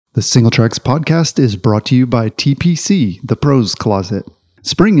The Single Tracks podcast is brought to you by TPC, the Pros Closet.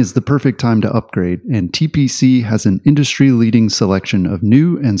 Spring is the perfect time to upgrade, and TPC has an industry-leading selection of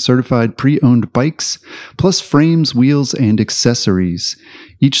new and certified pre-owned bikes, plus frames, wheels, and accessories.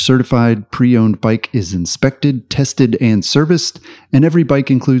 Each certified pre-owned bike is inspected, tested, and serviced, and every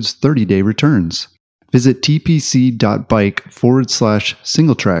bike includes 30-day returns. Visit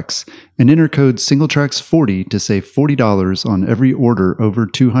tpc.bike/singletracks and enter code singletracks40 to save $40 on every order over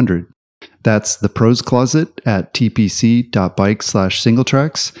 $200. That's the Pros Closet at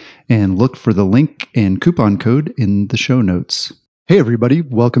tpc.bike/singletracks, and look for the link and coupon code in the show notes. Hey everybody,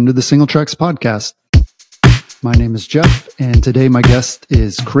 welcome to the Single Tracks podcast. My name is Jeff, and today my guest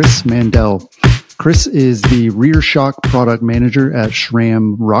is Chris Mandel. Chris is the rear shock product manager at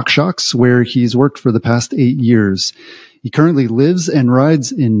SRAM RockShox, where he's worked for the past 8 years. He currently lives and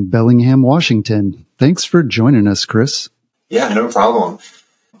rides in Bellingham, Washington. Thanks for joining us, Chris. Yeah, no problem.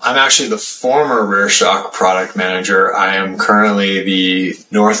 I'm actually the former rear shock product manager. I am currently the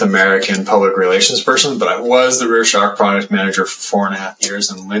North American public relations person, but I was the rear shock product manager for 4.5 years,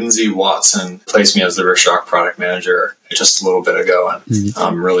 and Lindsay Watson placed me as the rear shock product manager just a little bit ago, and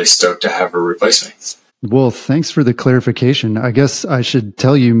I'm really stoked to have her replace me. Well, thanks for the clarification. I guess I should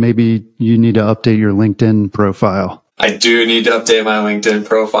tell you maybe you need to update your LinkedIn profile. I do need to update my LinkedIn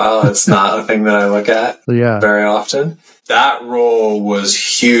profile. It's not a thing that I look at very often. That role was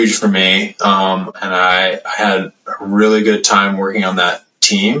huge for me, and I had a really good time working on that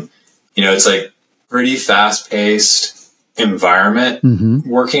team. You know, it's like pretty fast-paced environment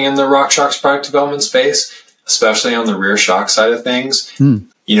working in the RockShox product development space, especially on the rear shock side of things.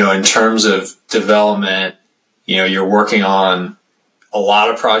 You know, in terms of development, you know, you're working on a lot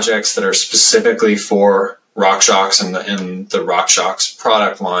of projects that are specifically for RockShox and the RockShox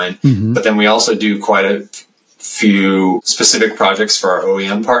product line, but then we also do quite a few specific projects for our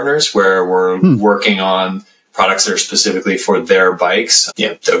OEM partners where we're working on products that are specifically for their bikes.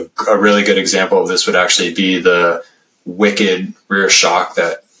 Yeah, a really good example of this would actually be the Wicked rear shock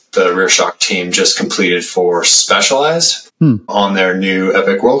that the rear shock team just completed for Specialized on their new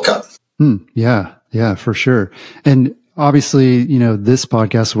Epic World Cup. Yeah, for sure. And obviously, you know, this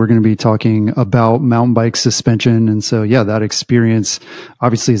podcast, we're going to be talking about mountain bike suspension. And so, yeah, that experience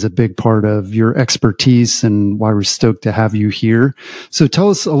obviously is a big part of your expertise and why we're stoked to have you here. So tell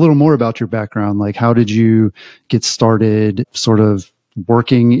us a little more about your background. Like, how did you get started sort of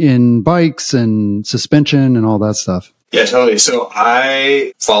working in bikes and suspension and all that stuff? Yeah, totally. So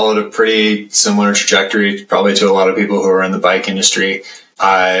I followed a pretty similar trajectory probably to a lot of people who are in the bike industry.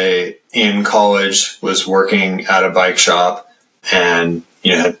 I, in college, was working at a bike shop and,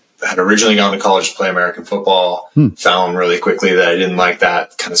 you know, had originally gone to college to play American football, found really quickly that I didn't like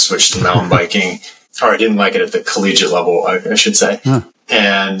that, kind of switched to mountain biking, or I didn't like it at the collegiate level, I should say,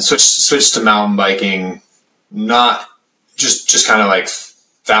 and switched to mountain biking, not just kind of like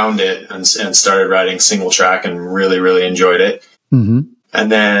found it and started riding single track and really, really enjoyed it. And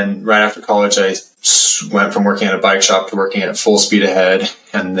then right after college, I went from working at a bike shop to working at Full Speed Ahead,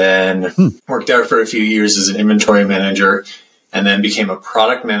 and then worked there for a few years as an inventory manager, and then became a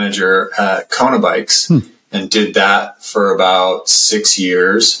product manager at Kona Bikes and did that for about 6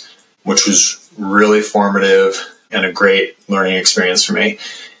 years, which was really formative and a great learning experience for me.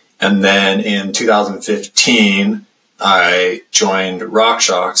 And then in 2015, I joined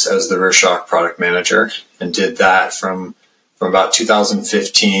RockShox as the rear shock product manager and did that from about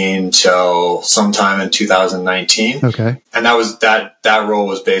 2015 till sometime in 2019. Okay. And that role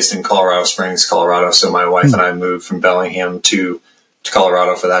was based in Colorado Springs, Colorado. So my wife and I moved from Bellingham to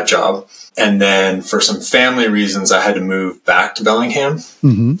Colorado for that job. And then for some family reasons, I had to move back to Bellingham.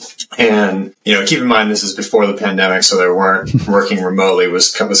 And, you know, keep in mind, this is before the pandemic, so there weren't working remotely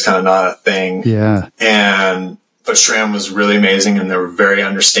was kind of not a thing. Yeah. But SRAM was really amazing, and they were very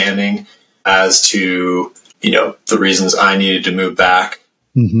understanding as to, you know, the reasons I needed to move back.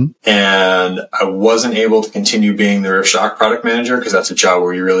 And I wasn't able to continue being the rear shock product manager because that's a job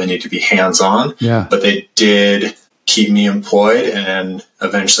where you really need to be hands-on. Yeah. But they did keep me employed, and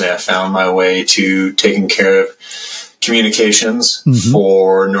eventually I found my way to taking care of communications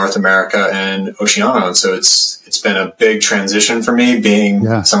for North America and Oceania. And so it's been a big transition for me, being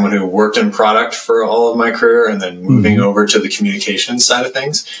someone who worked in product for all of my career and then moving over to the communications side of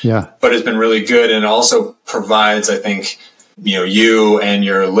things. Yeah. But it's been really good, and it also provides, I think, you know, you and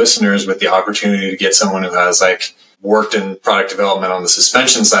your listeners with the opportunity to get someone who has like worked in product development on the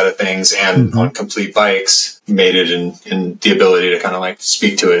suspension side of things and on complete bikes, made it in the ability to kind of like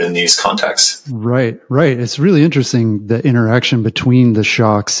speak to it in these contexts. Right. It's really interesting, the interaction between the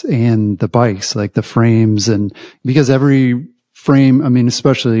shocks and the bikes, like the frames, and because every frame, I mean,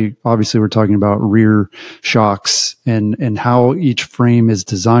 especially obviously we're talking about rear shocks and how each frame is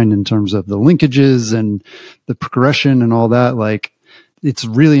designed in terms of the linkages and the progression and all that. Like, it's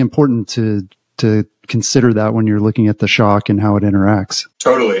really important to consider that when you're looking at the shock and how it interacts.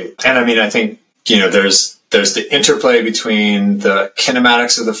 Totally. And I mean, I think, there's the interplay between the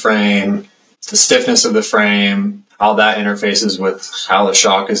kinematics of the frame, the stiffness of the frame, how that interfaces with how the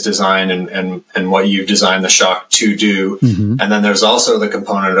shock is designed and what you've designed the shock to do. Mm-hmm. And then there's also the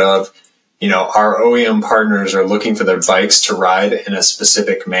component of, our OEM partners are looking for their bikes to ride in a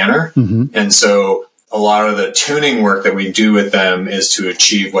specific manner. Mm-hmm. And so a lot of the tuning work that we do with them is to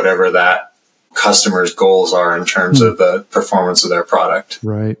achieve whatever that customer's goals are in terms of the performance of their product.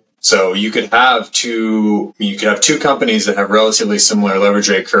 Right. So you could have two companies that have relatively similar leverage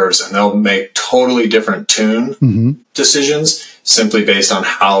rate curves, and they'll make totally different tune decisions simply based on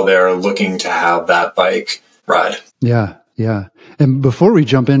how they're looking to have that bike ride. Yeah. Yeah. And before we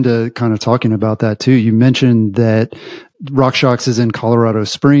jump into kind of talking about that too, you mentioned that RockShox is in Colorado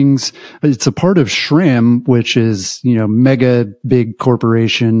Springs. It's a part of SRAM, which is, mega big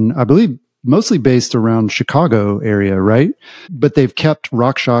corporation, I believe, mostly based around Chicago area, right? But they've kept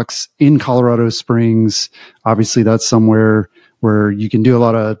RockShox in Colorado Springs. Obviously, that's somewhere where you can do a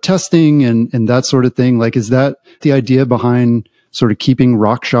lot of testing and that sort of thing. Like, is that the idea behind sort of keeping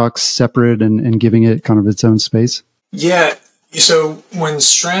RockShox separate and giving it kind of its own space? Yeah. So when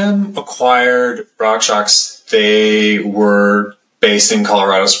SRAM acquired RockShox, they were based in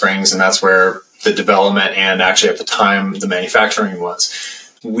Colorado Springs, and that's where the development and actually at the time the manufacturing was.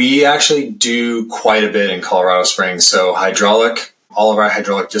 We actually do quite a bit in Colorado Springs. So all of our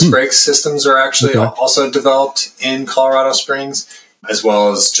hydraulic disc brake systems are actually also developed in Colorado Springs, as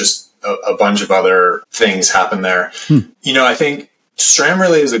well as just a bunch of other things happen there. I think SRAM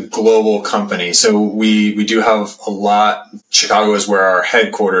really is a global company. So we do have a lot. Chicago is where our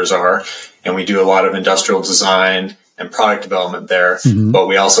headquarters are, and we do a lot of industrial design and product development there. Mm-hmm. But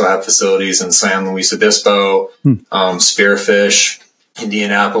we also have facilities in San Luis Obispo, Spearfish,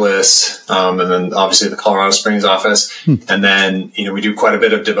 Indianapolis, and then obviously the Colorado Springs office. And then, we do quite a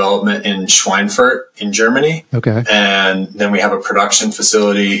bit of development in Schweinfurt in Germany. Okay. And then we have a production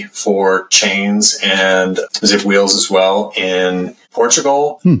facility for chains and zip wheels as well in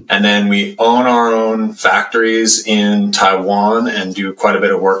Portugal. And then we own our own factories in Taiwan and do quite a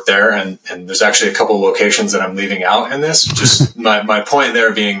bit of work there. And there's actually a couple of locations that I'm leaving out in this. Just my point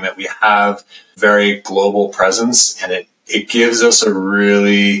there being that we have very global presence, and it gives us a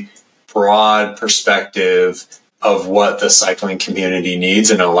really broad perspective of what the cycling community needs,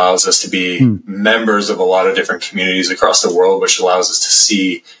 and allows us to be members of a lot of different communities across the world, which allows us to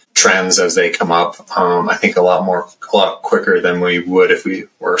see trends as they come up. I think a lot quicker than we would if we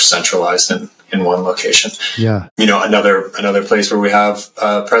were centralized in one location. Yeah. Another place where we have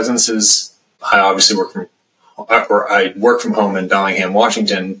presence is I work from home in Bellingham,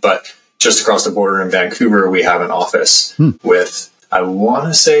 Washington, but just across the border in Vancouver, we have an office with, I want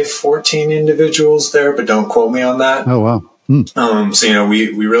to say 14 individuals there, but don't quote me on that. Oh, wow. So,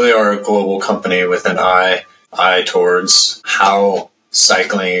 we really are a global company with an eye towards how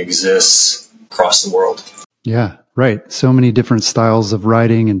cycling exists across the world. Yeah, right. So many different styles of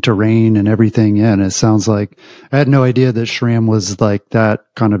riding and terrain and everything. Yeah, and it sounds like I had no idea that SRAM was like that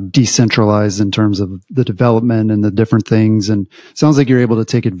kind of decentralized in terms of the development and the different things. And it sounds like you're able to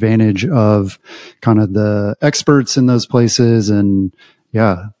take advantage of kind of the experts in those places and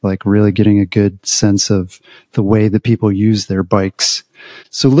like really getting a good sense of the way that people use their bikes.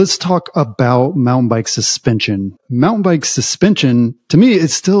 So let's talk about mountain bike suspension. Mountain bike suspension, to me,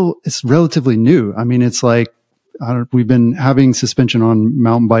 it's relatively new. I mean, it's like, we've been having suspension on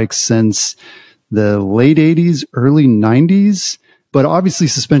mountain bikes since the late 80s, early 90s. But obviously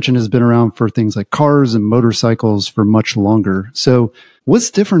suspension has been around for things like cars and motorcycles for much longer. So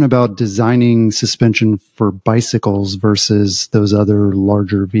what's different about designing suspension for bicycles versus those other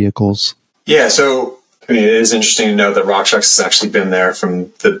larger vehicles? Yeah, so it is interesting to know that RockShox has actually been there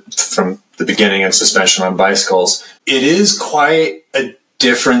from the beginning of suspension on bicycles. It is quite a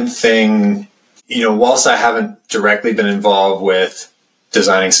different thing. Whilst I haven't directly been involved with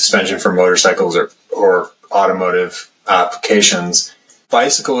designing suspension for motorcycles or automotive applications,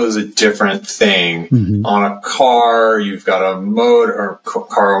 bicycle is a different thing. Mm-hmm. On a car, you've got a motor, or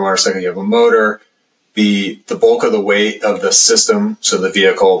car or motorcycle, you have a motor. The bulk of the weight of the system, so the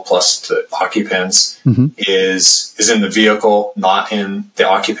vehicle plus the occupants, is in the vehicle, not in the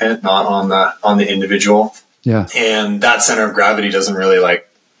occupant, not on the individual. Yeah. And that center of gravity doesn't really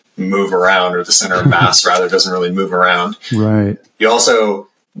move around, or the center of mass rather doesn't really move around. Right. You also,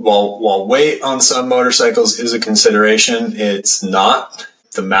 while weight on some motorcycles is a consideration, it's not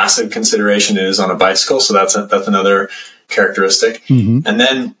the massive consideration it is on a bicycle. So that's another characteristic. Mm-hmm.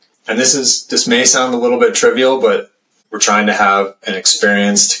 And this may sound a little bit trivial, but we're trying to have an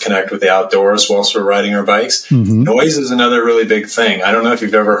experience to connect with the outdoors whilst we're riding our bikes. Mm-hmm. Noise is another really big thing. I don't know if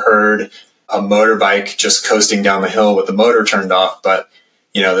you've ever heard a motorbike just coasting down the hill with the motor turned off, but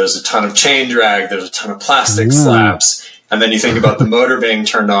there's a ton of chain drag, there's a ton of plastic slaps. And then you think about the motor being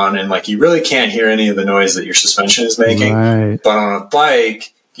turned on and like you really can't hear any of the noise that your suspension is making. Right. But on a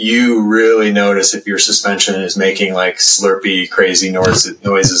bike, you really notice if your suspension is making like slurpy, crazy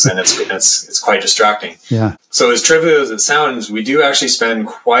noises, and it's quite distracting. Yeah. So as trivial as it sounds, we do actually spend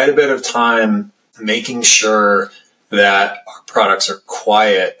quite a bit of time making sure that our products are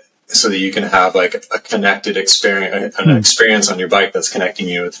quiet so that you can have like a connected experience, an experience on your bike that's connecting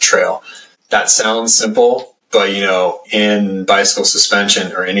you with the trail. That sounds simple, but in bicycle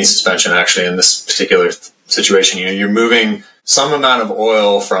suspension or any suspension actually in this particular situation, you're moving some amount of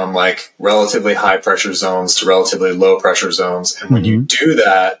oil from like relatively high pressure zones to relatively low pressure zones. And when you do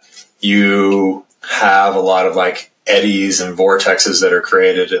that, you have a lot of like eddies and vortexes that are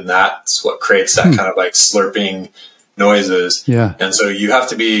created. And that's what creates that kind of like slurping noises. Yeah. And so you have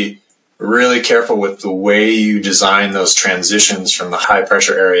to be really careful with the way you design those transitions from the high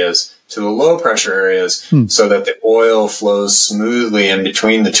pressure areas to the low pressure areas so that the oil flows smoothly in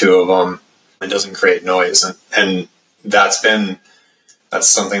between the two of them and doesn't create noise. And that's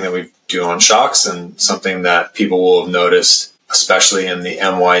something that we do on shocks and something that people will have noticed, especially in the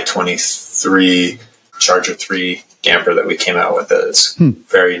MY23 Charger 3 damper that we came out with. It's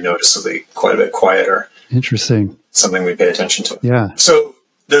very noticeably quite a bit quieter. Interesting. Something we pay attention to. Yeah. So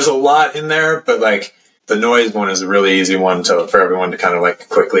there's a lot in there, but like the noise one is a really easy one for everyone to kind of like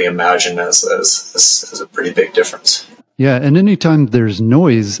quickly imagine as a pretty big difference. Yeah. And anytime there's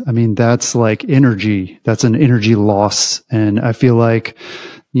noise, I mean, that's like energy. That's an energy loss. And I feel like,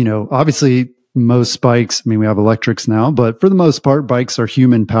 obviously most bikes, I mean, we have electrics now, but for the most part, bikes are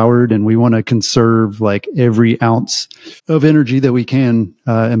human powered and we want to conserve like every ounce of energy that we can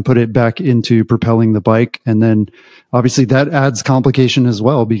and put it back into propelling the bike. And then obviously that adds complication as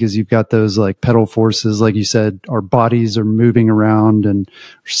well because you've got those like pedal forces. Like you said, our bodies are moving around and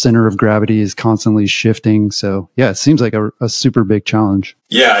our center of gravity is constantly shifting. So yeah, it seems like a super big challenge.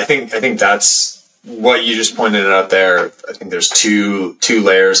 Yeah, I think that's what you just pointed out there. I think there's two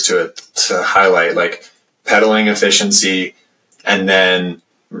layers to it to highlight, like pedaling efficiency and then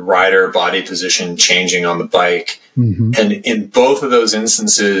rider body position changing on the bike. Mm-hmm. And in both of those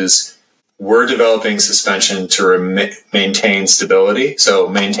instances, we're developing suspension to maintain stability. So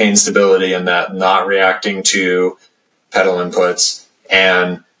maintain stability in that not reacting to pedal inputs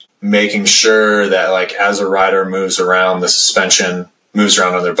and making sure that like as a rider moves around, the suspension moves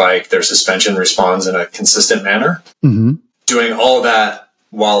around on their bike, their suspension responds in a consistent manner. Mm-hmm. Doing all that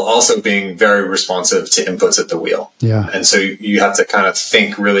while also being very responsive to inputs at the wheel. Yeah. And so you have to kind of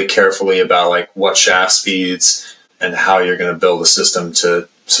think really carefully about like what shaft speeds and how you're going to build a system to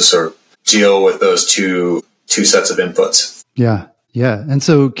sort of deal with those two sets of inputs. Yeah. Yeah. And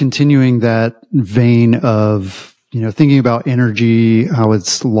so continuing that vein of, thinking about energy, how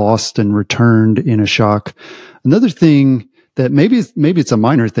it's lost and returned in a shock. Another thing that maybe it's a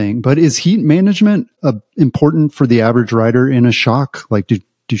minor thing, but is heat management important for the average rider in a shock? Like do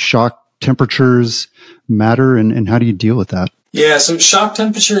shock temperatures matter and how do you deal with that? Yeah. So shock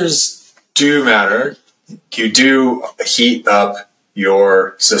temperatures do matter. You do heat up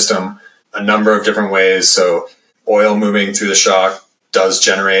your system a number of different ways. So oil moving through the shock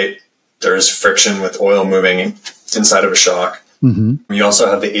there's friction with oil moving inside of a shock. Mm-hmm. You also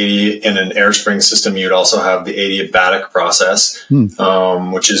have in an air spring system, you'd also have the adiabatic process,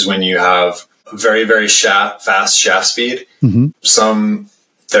 which is when you have a very, very fast shaft speed. Mm-hmm.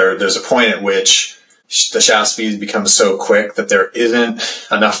 There's a point at which the shaft speed becomes so quick that there isn't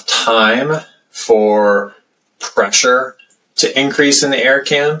enough time for pressure to increase in the air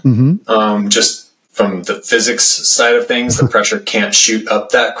can. Mm-hmm. Just from the physics side of things, the pressure can't shoot up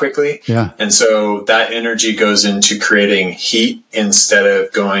that quickly. Yeah. And so that energy goes into creating heat instead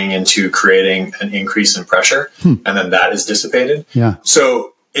of going into creating an increase in pressure. And then that is dissipated. Yeah.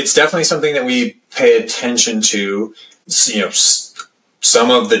 So it's definitely something that we pay attention to.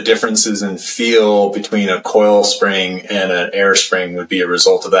 Some of the differences in feel between a coil spring and an air spring would be a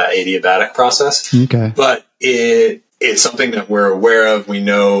result of that adiabatic process. Okay. But it's something that we're aware of. We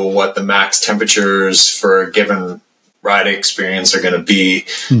know what the max temperatures for a given ride experience are going to be.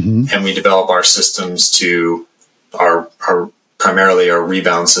 Mm-hmm. And we develop our systems to primarily our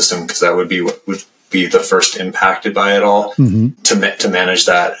rebound system, because that would be what would be the first impacted by it all, to manage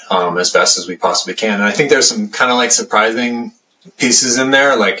that as best as we possibly can. And I think there's some kind of like surprising pieces in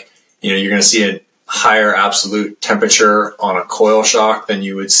there. Like, you're going to see a higher absolute temperature on a coil shock than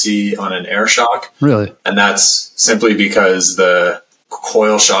you would see on an air shock. Really? And that's simply because the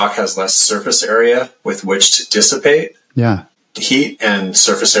coil shock has less surface area with which to dissipate heat, and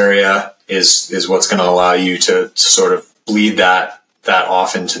surface area is what's going to allow you to sort of bleed that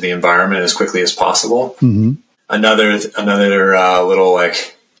off into the environment as quickly as possible. Another little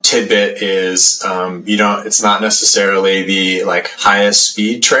like tidbit is it's not necessarily the like highest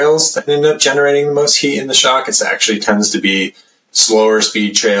speed trails that end up generating the most heat in the shock. It actually tends to be slower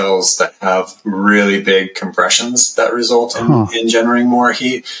speed trails that have really big compressions that result in generating more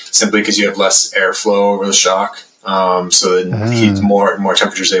heat, simply because you have less airflow over the shock. So the heat, more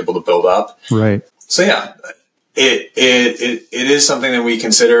temperature is able to build up. Right. So yeah, it is something that we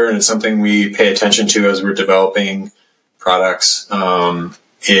consider, and it's something we pay attention to as we're developing products.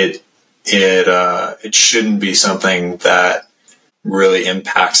 It shouldn't be something that really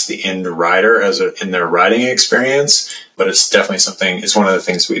impacts the end rider in their riding experience, but it's definitely it's one of the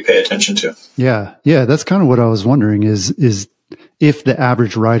things we pay attention to. Yeah. That's kind of what I was wondering is if the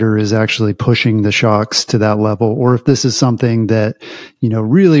average rider is actually pushing the shocks to that level, or if this is something that,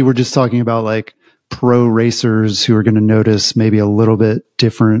 really we're just talking about like pro racers who are going to notice maybe a little bit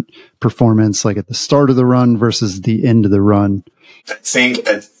different performance, like at the start of the run versus the end of the run. I think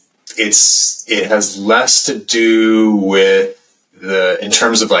it has less to do with in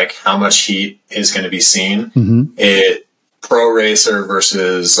terms of like how much heat is going to be seen. Pro racer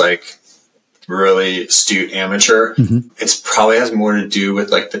versus like really astute amateur. It's probably has more to do with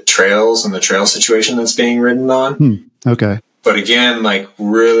like the trails and the trail situation that's being ridden on. Okay. But again, like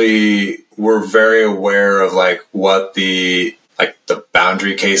really, we're very aware of like what the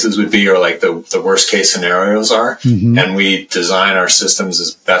boundary cases would be, or like the worst case scenarios are. And we design our systems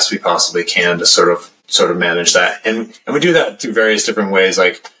as best we possibly can to sort of manage that. And we do that through various different ways,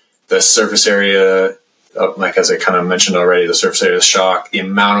 like the surface area, like as I kind of mentioned already, the surface area of the shock, the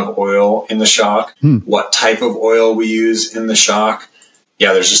amount of oil in the shock, what type of oil we use in the shock.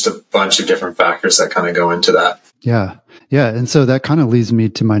 Yeah, there's just a bunch of different factors that kind of go into that. Yeah. And so that kind of leads me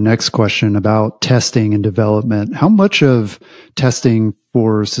to my next question about testing and development. How much of testing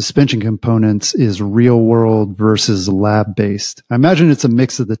for suspension components is real world versus lab based? I imagine it's a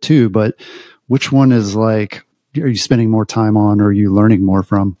mix of the two, but which one is like, are you spending more time on, or are you learning more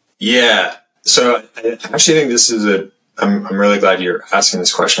from? Yeah. So I actually think this is I'm really glad you're asking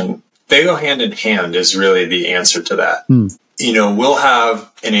this question. They go hand in hand is really the answer to that. We'll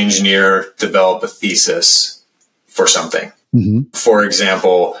have an engineer develop a thesis for something. For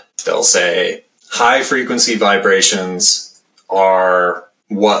example, they'll say high frequency vibrations are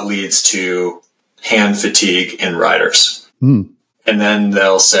what leads to hand fatigue in riders. And then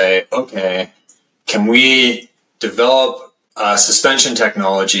they'll say, okay, can we develop a suspension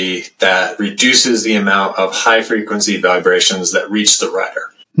technology that reduces the amount of high frequency vibrations that reach the rider?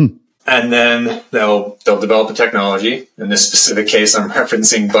 And then they'll develop a technology. In this specific case, I'm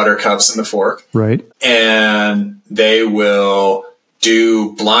referencing buttercups in the fork. Right. And they will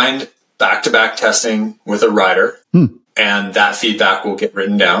do blind back-to-back testing with a rider. And that feedback will get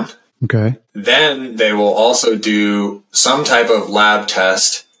written down. Okay. Then they will also do some type of lab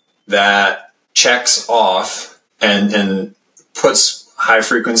test that checks off and puts high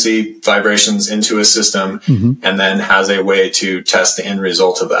frequency vibrations into a system, and then has a way to test the end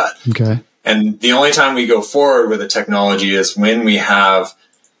result of that. Okay. And the only time we go forward with a technology is when we have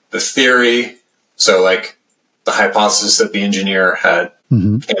the theory. So like the hypothesis that the engineer had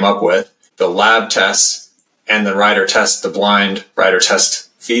came up with, the lab tests, and the rider test, the blind rider test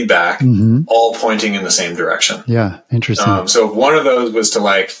feedback, all pointing in the same direction. Yeah. Interesting. So if one of those was to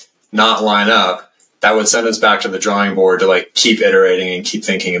like not line up, that would send us back to the drawing board to like keep iterating and keep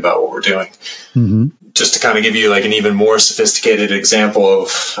thinking about what we're doing. Just to kind of give you like an even more sophisticated example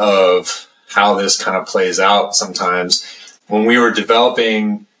of how this kind of plays out sometimes. When we were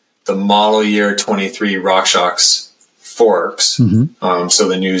developing the model year 23 RockShox forks, so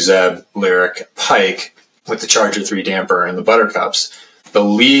the new Zeb Lyric Pike with the Charger 3 damper and the buttercups, the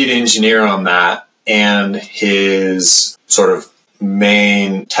lead engineer on that and his sort of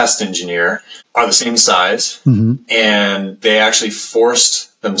main test engineer are the same size, and they actually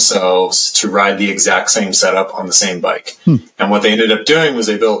forced themselves to ride the exact same setup on the same bike. And what they ended up doing was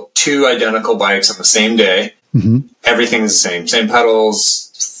they built two identical bikes on the same day. Everything's the same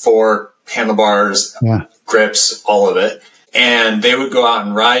pedals, fork, handlebars, grips, all of it. And they would go out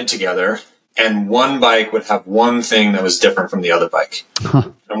and ride together, and one bike would have one thing that was different from the other bike.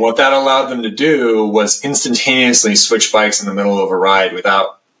 And what that allowed them to do was instantaneously switch bikes in the middle of a ride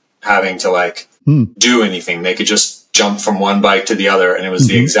without having to do anything. They could just jump from one bike to the other, and it was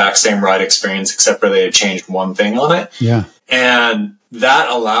the exact same ride experience, except for they had changed one thing on it. Yeah. And that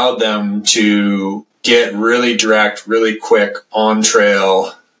allowed them to get really direct, really quick on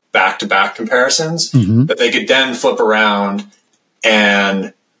trail back-to-back comparisons that they could then flip around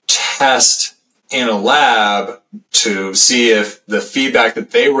and test in a lab to see if the feedback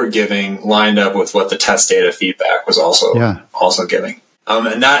that they were giving lined up with what the test data feedback was also giving.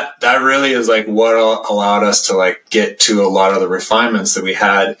 And that really is like what allowed us to like get to a lot of the refinements that we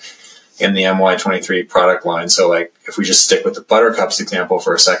had in the MY23 product line. So like if we just stick with the Buttercups example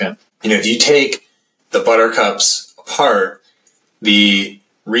for a second, if you take the Buttercups apart, the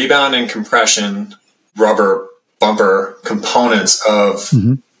rebound and compression rubber bumper components of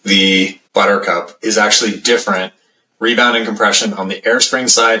the Buttercup is actually different rebound and compression on the air spring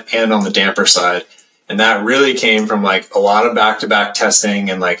side and on the damper side. And that really came from like a lot of back-to-back testing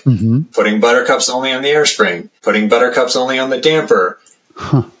and like putting Buttercups only on the air spring, putting Buttercups only on the damper,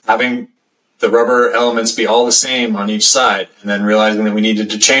 having the rubber elements be all the same on each side, and then realizing that we needed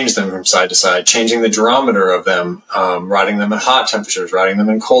to change them from side to side, changing the durometer of them, riding them at hot temperatures, riding them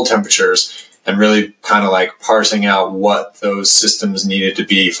in cold temperatures, and really kind of like parsing out what those systems needed to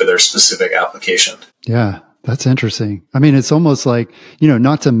be for their specific application. Yeah. That's interesting. I mean, it's almost like,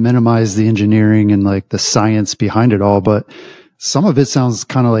 not to minimize the engineering and like the science behind it all, but some of it sounds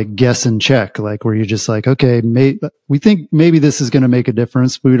kind of like guess and check, like where you're just like, okay, we think maybe this is going to make a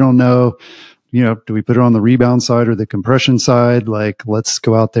difference, but we don't know, do we put it on the rebound side or the compression side? Like, let's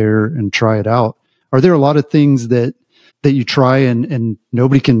go out there and try it out. Are there a lot of things that you try and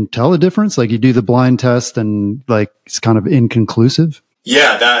nobody can tell a difference? Like you do the blind test and like it's kind of inconclusive?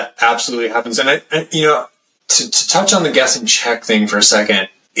 Yeah, that absolutely happens. And to touch on the guess and check thing for a second,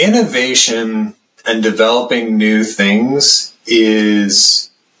 innovation and developing new things is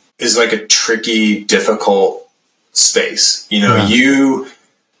like a tricky, difficult space.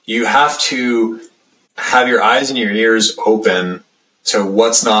 You have to have your eyes and your ears open to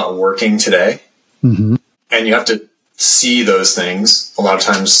what's not working today. And you have to see those things. A lot of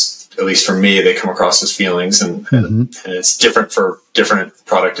times, at least for me, they come across as feelings and it's different for different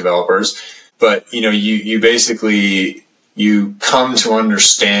product developers. But, you basically, you come to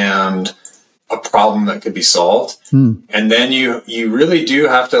understand a problem that could be solved. And then you really do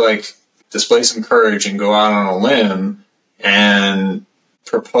have to like display some courage and go out on a limb and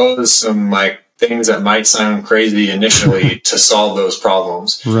propose some like things that might sound crazy initially to solve those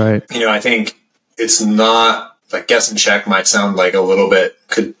problems. Right. I think it's not like guess and check might sound like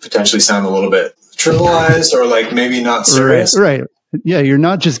could potentially sound a little bit trivialized or like maybe not serious. Right. Yeah, you're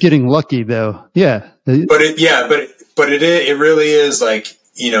not just getting lucky though. Yeah. But it really is like,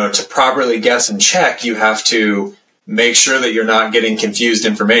 to properly guess and check, you have to make sure that you're not getting confused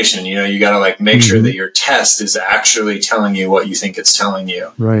information. You got to like make sure that your test is actually telling you what you think it's telling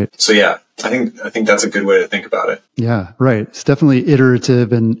you. Right. So yeah, I think that's a good way to think about it. Yeah, right. It's definitely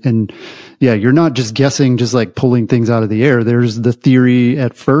iterative and yeah, you're not just guessing, just like pulling things out of the air. There's the theory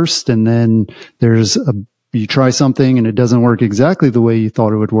at first, and then you try something and it doesn't work exactly the way you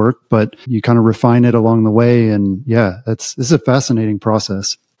thought it would work, but you kind of refine it along the way. And yeah, this is a fascinating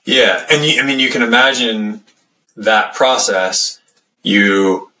process. Yeah. And you can imagine that process.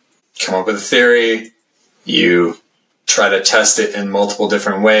 You come up with a theory, you try to test it in multiple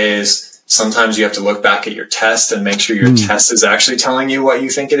different ways. Sometimes you have to look back at your test and make sure your test is actually telling you what you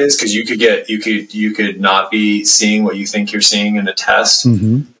think it is. Cause you could not be seeing what you think you're seeing in a test.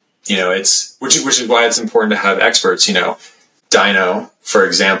 Which is why it's important to have experts, dyno, for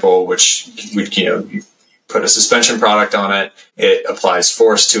example, which would, you put a suspension product on it, it applies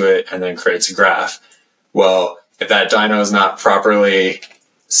force to it and then creates a graph. Well, if that dyno is not properly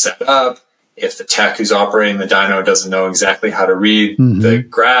set up, if the tech who's operating the dyno doesn't know exactly how to read the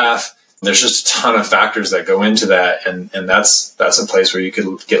graph, there's just a ton of factors that go into that. And that's a place where you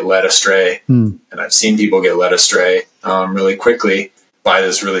could get led astray. And I've seen people get led astray, really quickly by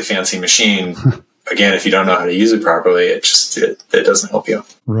this really fancy machine. Again, if you don't know how to use it properly, it doesn't help you.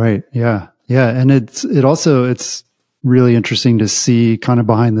 Right. Yeah. Yeah. And it's really interesting to see kind of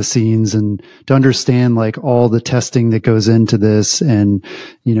behind the scenes and to understand like all the testing that goes into this and,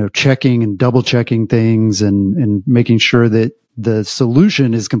 checking and double checking things and making sure that the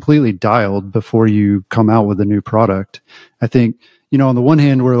solution is completely dialed before you come out with a new product. I think, on the one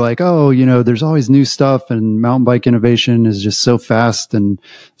hand, we're like, there's always new stuff and mountain bike innovation is just so fast and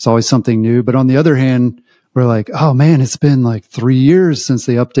it's always something new. But on the other hand, we're like, oh man, it's been like 3 years since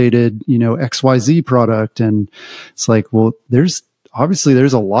they updated, XYZ product. And it's like, well, there's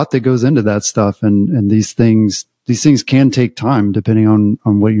a lot that goes into that stuff. And these things can take time depending on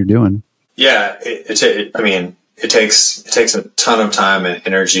what you're doing. Yeah. It takes a ton of time and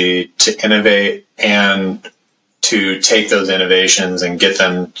energy to innovate and to take those innovations and get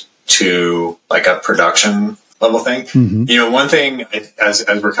them to like a production level thing. Mm-hmm. One thing as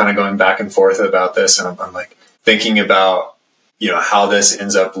we're kind of going back and forth about this, and I'm like thinking about, how this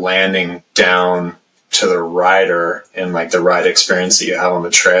ends up landing down to the rider and like the ride experience that you have on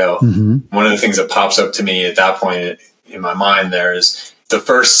the trail. Mm-hmm. One of the things that pops up to me at that point in my mind there is the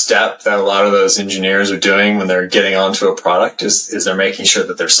first step that a lot of those engineers are doing when they're getting onto a product is they're making sure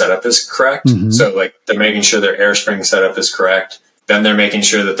that their setup is correct. Mm-hmm. So like they're making sure their air spring setup is correct. Then they're making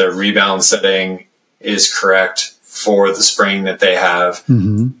sure that their rebound setting is correct for the spring that they have.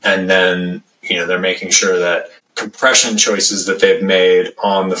 Mm-hmm. And then, they're making sure that compression choices that they've made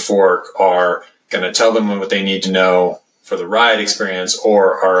on the fork are going to tell them what they need to know for the ride experience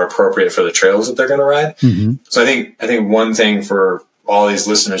or are appropriate for the trails that they're going to ride. Mm-hmm. So I think one thing for all these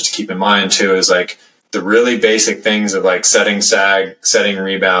listeners to keep in mind too is like the really basic things of like setting sag, setting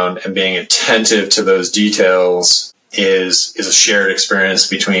rebound, and being attentive to those details is a shared experience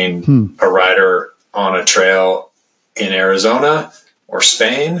between a rider on a trail in Arizona or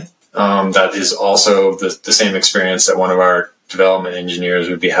Spain. That is also the same experience that one of our development engineers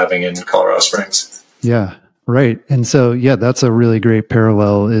would be having in Colorado Springs. Yeah, right. And so, that's a really great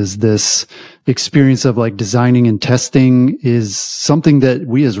parallel, is this experience of like designing and testing is something that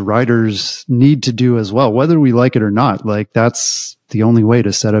we as riders need to do as well, whether we like it or not. Like that's the only way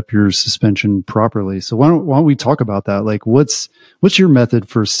to set up your suspension properly. So why don't we talk about that? Like what's your method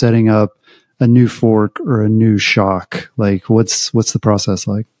for setting up a new fork or a new shock? Like what's the process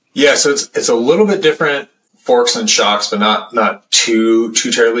like? Yeah, so it's a little bit different forks and shocks, but not too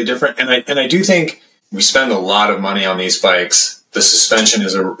terribly different. And I do think we spend a lot of money on these bikes. The suspension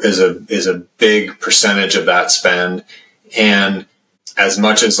is a big percentage of that spend. And as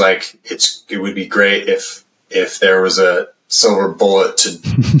much as like it would be great if there was a silver bullet to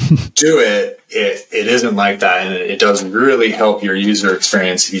do it isn't like that. And it does really help your user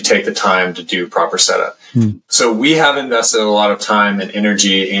experience if you take the time to do proper setup. So we have invested a lot of time and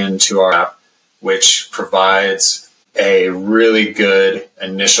energy into our app, which provides a really good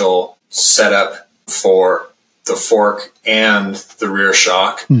initial setup for the fork and the rear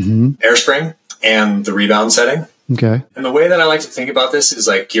shock, air spring, and the rebound setting. Okay. And the way that I like to think about this is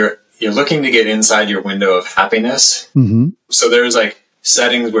like you're looking to get inside your window of happiness. Mm-hmm. So there's like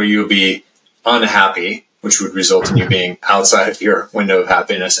settings where you'll be unhappy, which would result in you being outside of your window of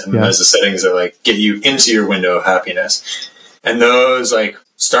happiness. And then there's the settings that like get you into your window of happiness. And those like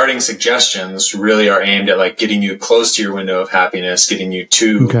starting suggestions really are aimed at like getting you close to your window of happiness, getting you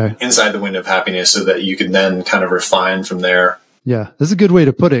to inside the window of happiness so that you can then kind of refine from there. Yeah, that's a good way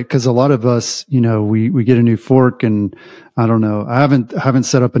to put it, because a lot of us, we get a new fork, and I don't know, I haven't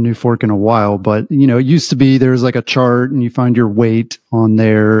set up a new fork in a while, but it used to be there's like a chart and you find your weight on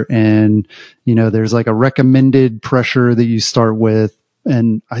there, and there's like a recommended pressure that you start with.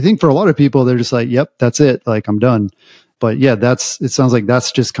 And I think for a lot of people, they're just like, yep, that's it. Like I'm done. But yeah, it sounds like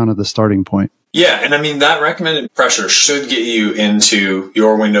that's just kind of the starting point. Yeah. And I mean, that recommended pressure should get you into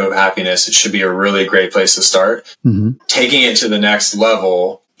your window of happiness. It should be a really great place to start. Mm-hmm. Taking it to the next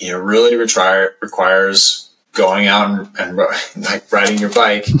level, really requires going out and like riding your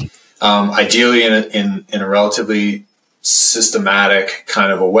bike, ideally in a relatively systematic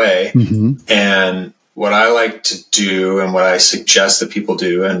kind of a way. Mm-hmm. And what I like to do and what I suggest that people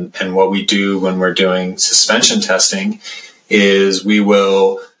do and what we do when we're doing suspension testing is we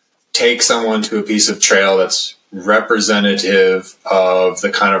will take someone to a piece of trail that's representative of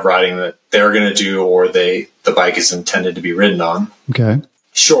the kind of riding that they're going to do or the bike is intended to be ridden on. Okay.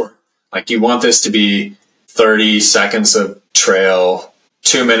 Sure. Like you want this to be 30 seconds of trail.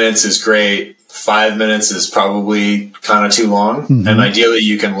 2 minutes is great. 5 minutes is probably kind of too long. Mm-hmm. And ideally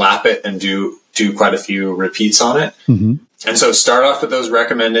you can lap it and do quite a few repeats on it. Mm-hmm. And so start off with those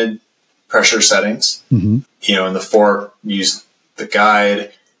recommended pressure settings. Mm-hmm. In the fork, use the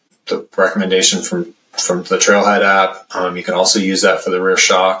guide, the recommendation from the Trailhead app. You can also use that for the rear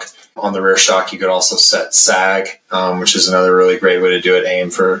shock. On the rear shock, you could also set sag, which is another really great way to do it. Aim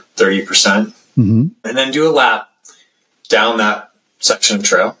for 30%. Mm-hmm. And then do a lap down that section of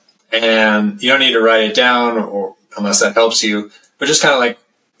trail. And you don't need to write it down or unless that helps you, but just kind of like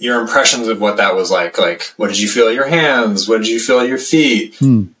your impressions of what that was like. Like, what did you feel at your hands? What did you feel at your feet?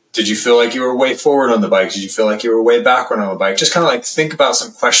 Did you feel like you were way forward on the bike? Did you feel like you were way backward on the bike? Just kind of like think about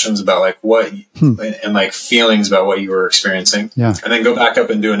some questions about like what and like feelings about what you were experiencing. Yeah. And then go back up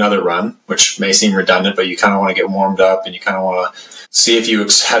and do another run, which may seem redundant, but you kind of want to get warmed up and you kind of want to see if you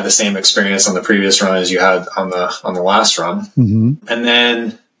had the same experience on the previous run as you had on the last run. Mm-hmm. And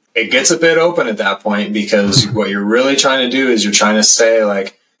then it gets a bit open at that point, because what you're really trying to do is you're trying to say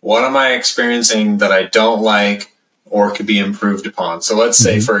like, what am I experiencing that I don't like or could be improved upon? So let's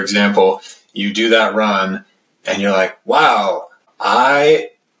say, for example, you do that run and you're like, wow,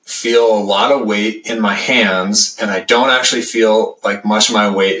 I feel a lot of weight in my hands and I don't actually feel like much of my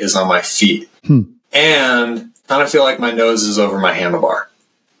weight is on my feet. And kind of feel like my nose is over my handlebar.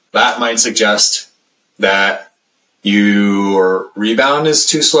 That might suggest that your rebound is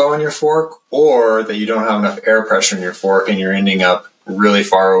too slow on your fork, or that you don't have enough air pressure in your fork and you're ending up really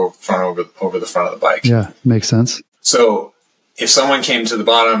far over the front of the bike. Yeah, makes sense. So if someone came to the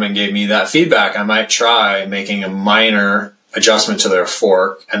bottom and gave me that feedback, I might try making a minor adjustment to their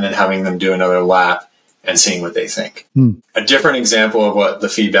fork and then having them do another lap and seeing what they think. A different example of what the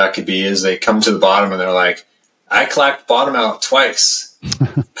feedback could be is they come to the bottom and they're like, I clacked bottom out twice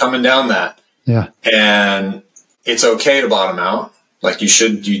coming down that. Yeah. And it's okay to bottom out. Like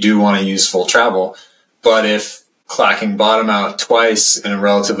you do want to use full travel. But if clacking bottom out twice in a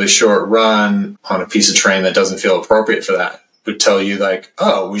relatively short run on a piece of terrain that doesn't feel appropriate for that would tell you like,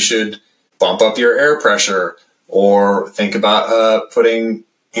 oh, we should bump up your air pressure, or think about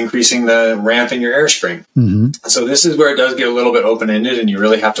increasing the ramp in your air spring. So this is where it does get a little bit open-ended, and you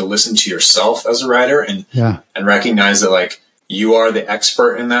really have to listen to yourself as a rider and recognize that like you are the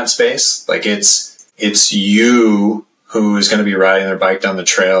expert in that space. Like it's you who is going to be riding their bike down the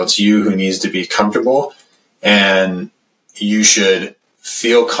trail. It's you who needs to be comfortable, and you should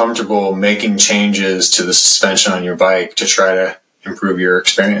feel comfortable making changes to the suspension on your bike to try to improve your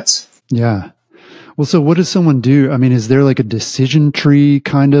experience. Yeah. Well, so what does someone do? I mean, is there like a decision tree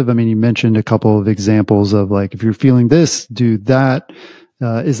kind of? I mean, you mentioned a couple of examples of like, if you're feeling this, do that.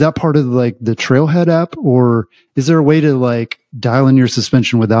 Is that part of like the Trailhead app, or is there a way to like dial in your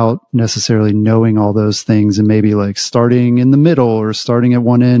suspension without necessarily knowing all those things, and maybe like starting in the middle or starting at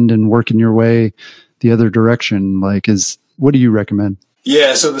one end and working your way the other direction? Like, what do you recommend?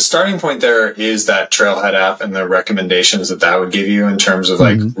 Yeah, so the starting point there is that Trailhead app and the recommendations that would give you in terms of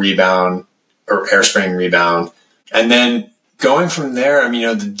like rebound or airspring rebound. And then going from there, I mean,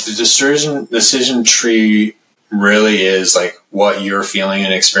 the decision tree really is like what you're feeling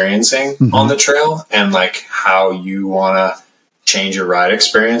and experiencing on the trail, and like how you want to change your ride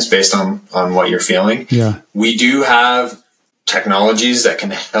experience based on what you're feeling. Yeah. We do have technologies that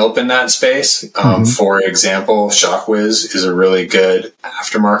can help in that space. For example, ShockWiz is a really good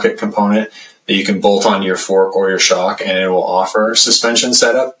aftermarket component that you can bolt onto your fork or your shock, and it will offer suspension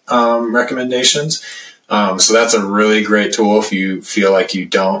setup recommendations. So that's a really great tool if you feel like you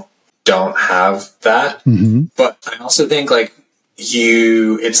don't have that. But I also think like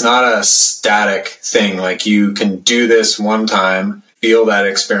it's not a static thing. Like you can do this one time, feel that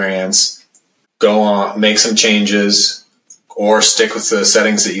experience, go on, make some changes, or stick with the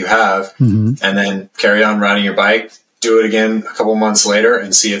settings that you have, and then carry on riding your bike, do it again a couple months later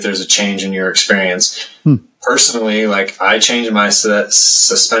and see if there's a change in your experience. Personally, like I changed my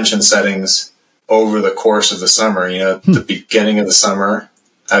suspension settings over the course of the summer. The beginning of the summer,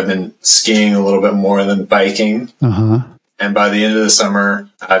 I've been skiing a little bit more than biking. And by the end of the summer,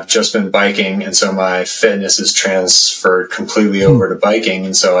 I've just been biking. And so my fitness is transferred completely over to biking.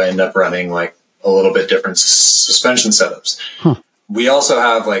 And so I end up running like a little bit different suspension setups. We also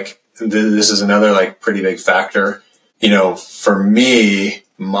have like, this is another like pretty big factor. For me,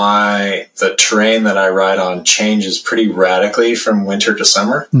 the terrain that I ride on changes pretty radically from winter to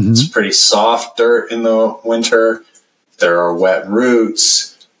summer. It's pretty soft dirt in the winter. There are wet routes.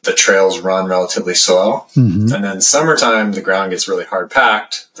 The trails run relatively slow. And then summertime, the ground gets really hard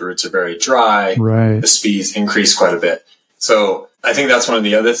packed. The routes are very dry. The speeds increase quite a bit. So I think that's one of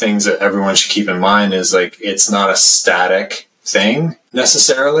the other things that everyone should keep in mind is like, it's not a static thing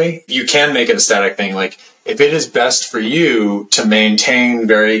necessarily. You can make it a static thing. Like if it is best for you to maintain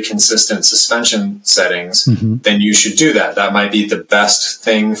very consistent suspension settings, then you should do that. That might be the best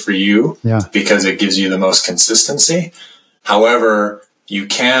thing for you because it gives you the most consistency. However, you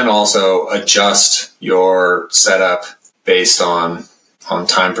can also adjust your setup based on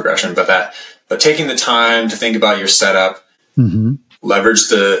time progression, but taking the time to think about your setup, leverage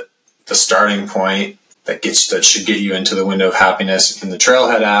the starting point that should get you into the window of happiness in the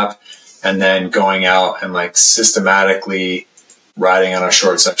Trailhead app, and then going out and like systematically riding on a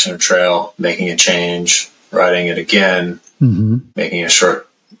short section of trail, making a change, riding it again, making a short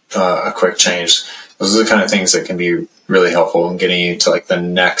a quick change. Those are the kind of things that can be really helpful in getting you to like the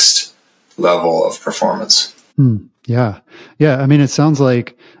next level of performance. Yeah. I mean, it sounds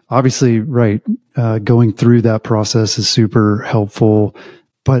like obviously, right. Going through that process is super helpful,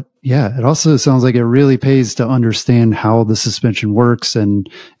 but yeah, it also sounds like it really pays to understand how the suspension works. And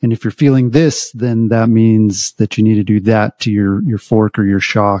if you're feeling this, then that means that you need to do that to your fork or your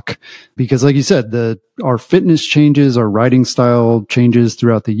shock. Because like you said, our fitness changes, our riding style changes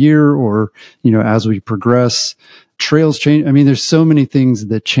throughout the year, or, as we progress, trails change. I mean, there's so many things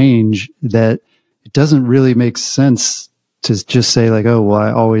that change that it doesn't really make sense to just say like, oh, well,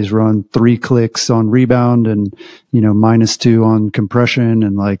 I always run 3 clicks on rebound and, -2 on compression.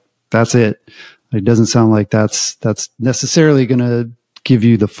 And like, that's it. It doesn't sound like that's necessarily going to give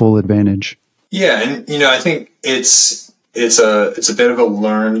you the full advantage. Yeah. And, I think it's a bit of a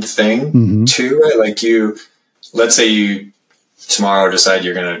learned thing too, right? Like let's say you tomorrow decide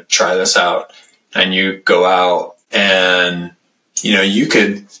you're going to try this out and you go out and, you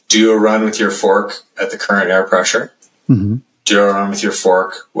could do a run with your fork at the current air pressure, do a run with your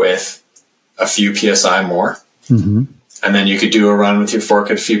fork with a few PSI more. And then you could do a run with your fork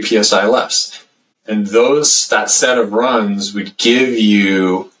at a few PSI less. And that set of runs would give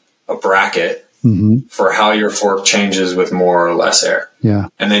you a bracket for how your fork changes with more or less air. Yeah.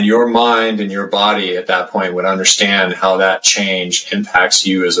 And then your mind and your body at that point would understand how that change impacts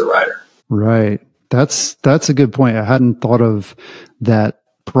you as a rider. Right. That's a good point. I hadn't thought of that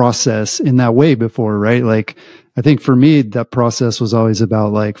process in that way before, right? Like, I think for me, that process was always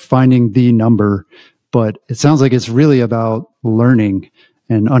about like finding the number, but it sounds like it's really about learning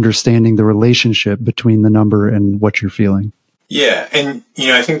and understanding the relationship between the number and what you're feeling. Yeah. And,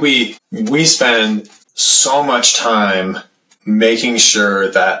 I think we spend so much time making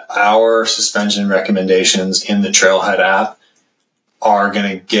sure that our suspension recommendations in the Trailhead app are going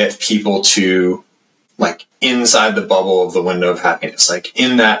to get people to like inside the bubble of the window of happiness, like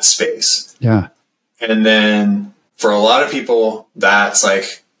in that space. Yeah. And then for a lot of people, that's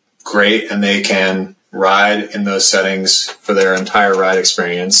like great. And they can ride in those settings for their entire ride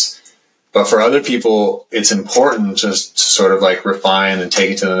experience. But for other people, it's important just to sort of like refine and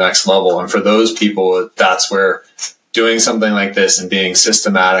take it to the next level. And for those people, that's where doing something like this and being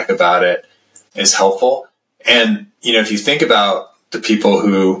systematic about it is helpful. And, if you think about the people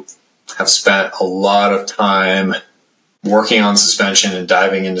who have spent a lot of time working on suspension and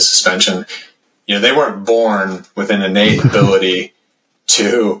diving into suspension, they weren't born with an innate ability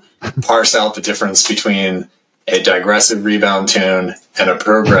to parse out the difference between a digressive rebound tune and a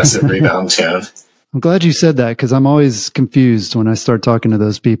progressive rebound tune. I'm glad you said that because I'm always confused when I start talking to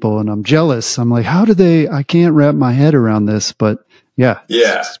those people and I'm jealous. I'm like, I can't wrap my head around this, but yeah.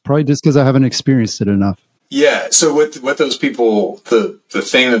 It's probably just because I haven't experienced it enough. Yeah. So what those people, the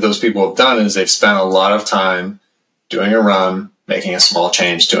thing that those people have done is they've spent a lot of time doing a run, making a small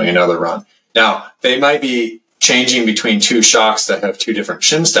change, doing another run. Now they might be changing between 2 shocks that have 2 different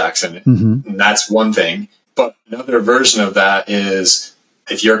shim stacks in it. And that's one thing. But another version of that is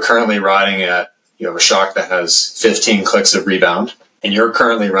if you're currently riding you have a shock that has 15 clicks of rebound and you're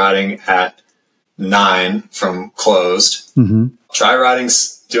currently riding at 9 from closed, try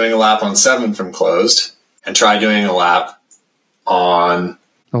doing a lap on 7 from closed and try doing a lap on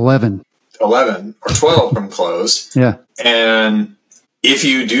 11 or 12 from closed. Yeah. And if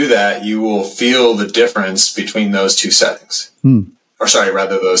you do that, you will feel the difference between those 2 settings. Or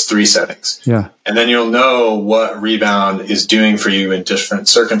those 3 settings. Yeah. And then you'll know what rebound is doing for you in different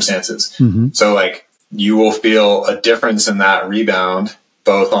circumstances. So like you will feel a difference in that rebound,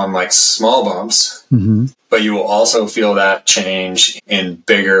 both on like small bumps, but you will also feel that change in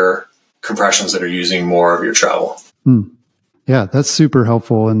bigger compressions that are using more of your travel. Yeah, that's super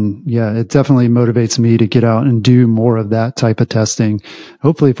helpful. And yeah, it definitely motivates me to get out and do more of that type of testing,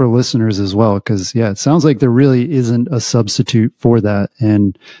 hopefully for listeners as well. Because yeah, it sounds like there really isn't a substitute for that.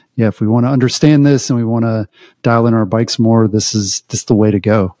 And yeah, if we want to understand this and we want to dial in our bikes more, this is just the way to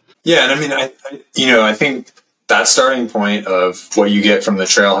go. Yeah. And I mean, I think that starting point of what you get from the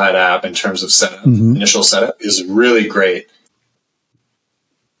Trailhead app in terms of setup, initial setup is really great.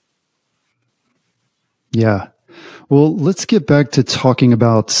 Yeah. Well, let's get back to talking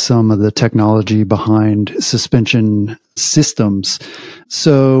about some of the technology behind suspension systems.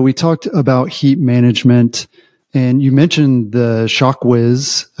 So we talked about heat management, and you mentioned the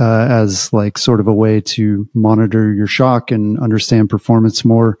ShockWiz as like sort of a way to monitor your shock and understand performance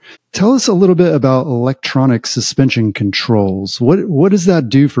more. Tell us a little bit about electronic suspension controls. What does that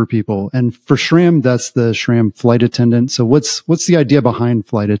do for people? And for SRAM, that's the SRAM flight attendant. So what's the idea behind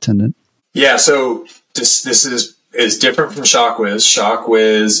flight attendant? Yeah, so this is is different from ShockWiz.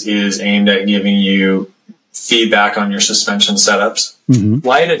 ShockWiz is aimed at giving you feedback on your suspension setups.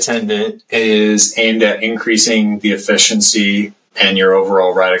 Flight Attendant is aimed at increasing the efficiency and your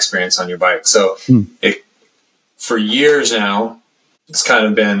overall ride experience on your bike. So for years now, it's kind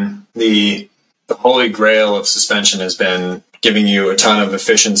of been the holy grail of suspension has been giving you a ton of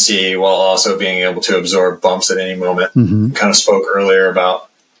efficiency while also being able to absorb bumps at any moment. Kind of spoke earlier about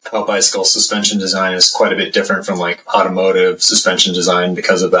how bicycle suspension design is quite a bit different from like automotive suspension design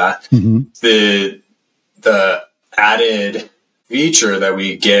because of that. The added feature that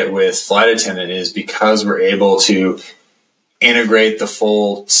we get with Flight Attendant is because we're able to integrate the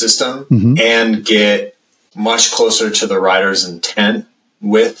full system and get much closer to the rider's intent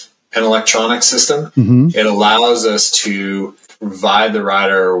with an electronic system. It allows us to provide the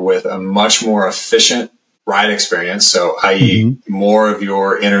rider with a much more efficient ride experience. So, i.e., more of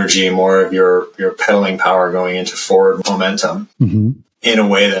your energy, more of your pedaling power going into forward momentum in a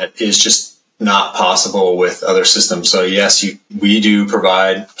way that is just not possible with other systems. So yes, we do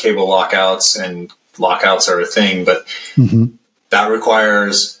provide cable lockouts, and lockouts are a thing, but that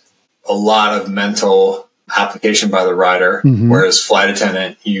requires a lot of mental application by the rider. Whereas Flight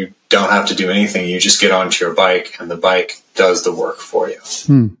Attendant, you don't have to do anything. You just get onto your bike and the bike does the work for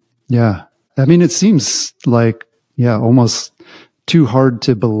you. Yeah. I mean, it seems like, almost too hard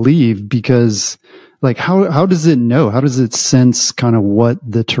to believe because like, how does it know? How does it sense kind of what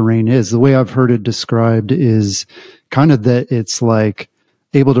the terrain is? The way I've heard it described is kind of that it's like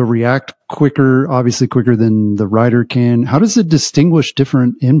able to react quicker, obviously quicker than the rider can. How does it distinguish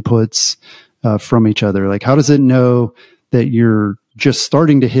different inputs from each other? Like, how does it know that you're just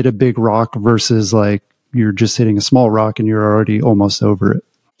starting to hit a big rock versus like you're just hitting a small rock and you're already almost over it?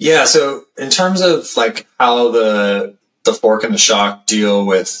 Yeah. So in terms of like how the fork and the shock deal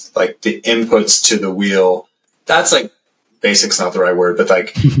with like the inputs to the wheel, that's like basic's not the right word, but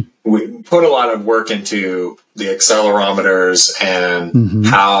like we put a lot of work into the accelerometers and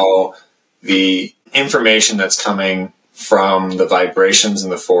how the information that's coming from the vibrations in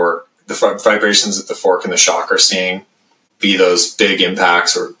the fork, the vibrations that the fork and the shock are seeing, be those big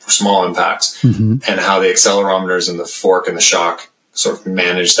impacts or small impacts, and how the accelerometers in the fork and the shock sort of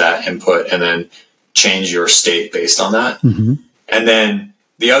manage that input and then change your state based on that. And then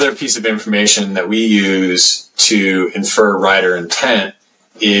the other piece of information that we use to infer rider intent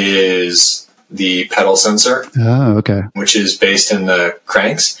is the pedal sensor, which is based in the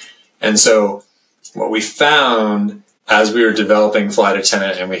cranks. And so what we found as we were developing Flight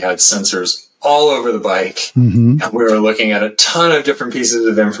Attendant and we had sensors all over the bike and we were looking at a ton of different pieces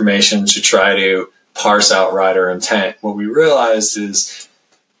of information to try to parse out rider intent, what we realized is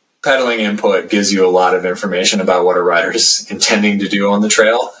pedaling input gives you a lot of information about what a rider is intending to do on the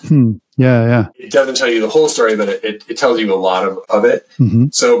trail. It doesn't tell you the whole story, but it tells you a lot of it.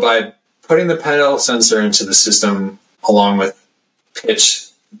 So by putting the pedal sensor into the system along with pitch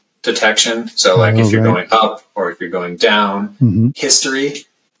detection, so like if you're going up or if you're going down, history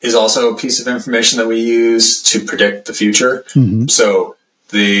is also a piece of information that we use to predict the future. So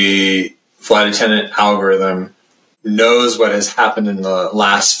the Flight Attendant algorithm knows what has happened in the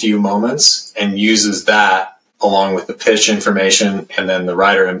last few moments and uses that along with the pitch information and then the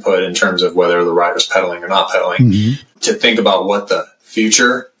rider input in terms of whether the rider's pedaling or not pedaling to think about what the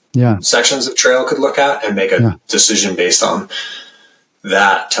future sections of trail could look at and make a decision based on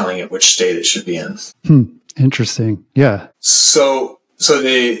that, telling it which state it should be in. Interesting. So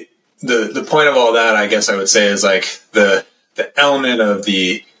the point of all that, I guess I would say, is like the element of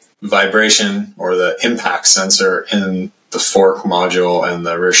the vibration or the impact sensor in the fork module and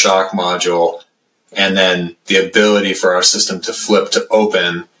the rear shock module, and then the ability for our system to flip to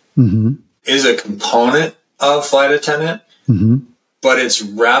open is a component of Flight Attendant, but it's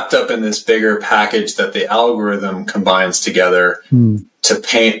wrapped up in this bigger package that the algorithm combines together to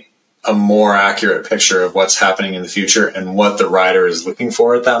paint a more accurate picture of what's happening in the future and what the rider is looking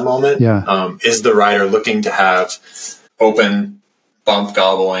for at that moment. Is the rider looking to have open, bump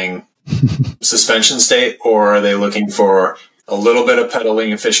gobbling suspension state, or are they looking for a little bit of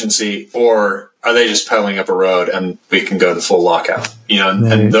pedaling efficiency, or are they just pedaling up a road and we can go to full lockout?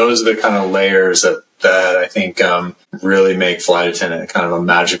 And those are the kind of layers that I think really make Flight Attendant kind of a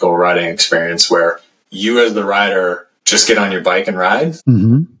magical riding experience where you as the rider just get on your bike and ride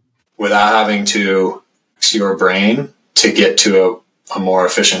without having to use your brain to get to a more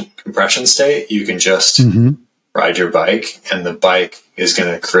efficient compression state. You can just ride your bike, and the bike is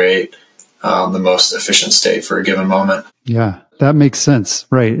going to create the most efficient state for a given moment. Yeah, that makes sense.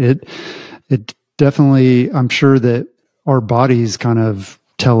 Right. It definitely, I'm sure that our bodies kind of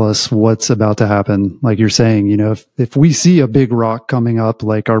tell us what's about to happen. Like you're saying, if we see a big rock coming up,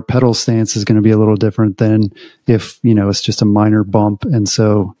 like our pedal stance is going to be a little different than if, it's just a minor bump. And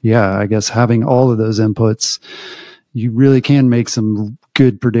so, yeah, I guess having all of those inputs, you really can make some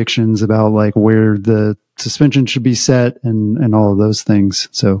good predictions about like where the suspension should be set and all of those things.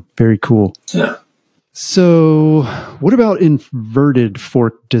 So very cool. Yeah. So what about inverted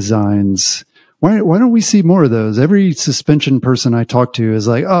fork designs? Why don't we see more of those? Every suspension person I talk to is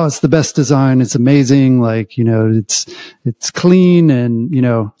like, oh, it's the best design. It's amazing. Like, it's clean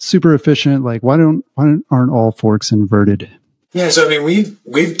and, super efficient. Like, why aren't all forks inverted? Yeah. So, I mean,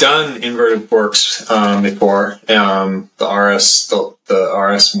 we've done inverted forks, before. The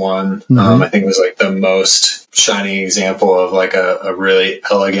RS1, I think was like the most shining example of like a really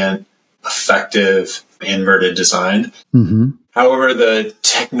elegant, effective inverted design. Mm-hmm. However, the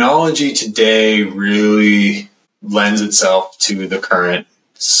technology today really lends itself to the current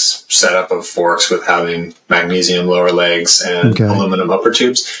setup of forks with having magnesium lower legs and aluminum upper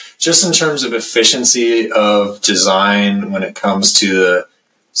tubes. Just in terms of efficiency of design when it comes to the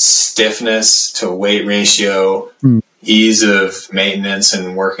stiffness to weight ratio, ease of maintenance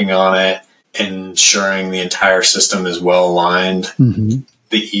and working on it, ensuring the entire system is well aligned. Mm-hmm.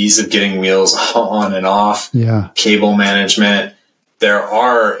 The ease of getting wheels on and off, cable management. There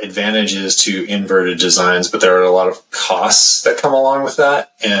are advantages to inverted designs, but there are a lot of costs that come along with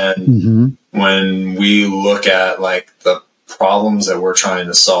that. And when we look at like the problems that we're trying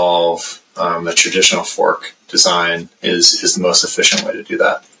to solve, the traditional fork design is the most efficient way to do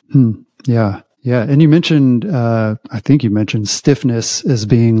that. Yeah. Yeah. And you mentioned, I think you mentioned stiffness as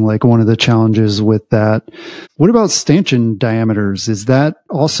being like one of the challenges with that. What about stanchion diameters? Is that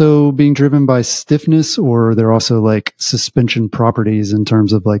also being driven by stiffness, or are there also like suspension properties in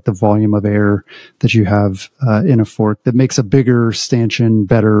terms of like the volume of air that you have in a fork that makes a bigger stanchion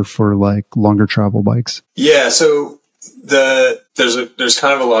better for like longer travel bikes? Yeah. So there's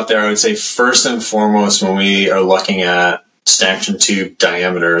kind of a lot there. I would say first and foremost, when we are looking at stanchion tube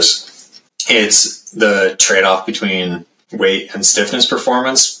diameters, it's the trade-off between weight and stiffness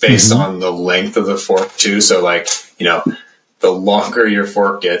performance based on the length of the fork too. So like, the longer your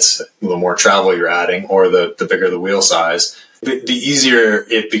fork gets, the more travel you're adding, or the bigger the wheel size, the easier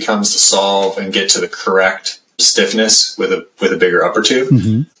it becomes to solve and get to the correct stiffness with a bigger upper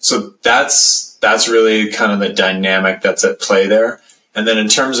tube. So that's really kind of the dynamic that's at play there. And then in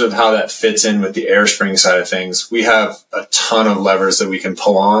terms of how that fits in with the airspring side of things, we have a ton of levers that we can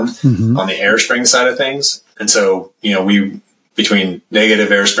pull on the airspring side of things. And so, we, between negative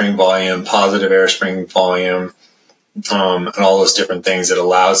airspring volume, positive airspring volume, and all those different things, it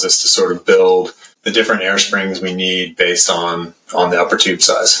allows us to sort of build the different airsprings we need based on the upper tube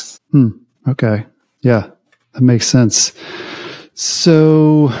size. Okay. Yeah, that makes sense.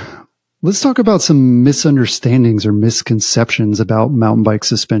 So let's talk about some misunderstandings or misconceptions about mountain bike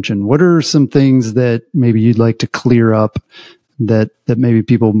suspension. What are some things that maybe you'd like to clear up that maybe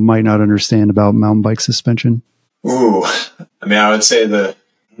people might not understand about mountain bike suspension? Ooh, I mean, I would say I don't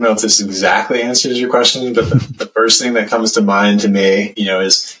know if this exactly answers your question, but the first thing that comes to mind to me,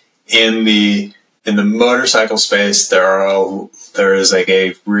 is in the motorcycle space, there is like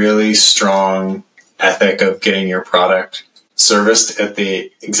a really strong ethic of getting your product serviced at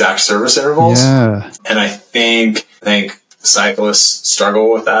the exact service intervals. Yeah. And I think cyclists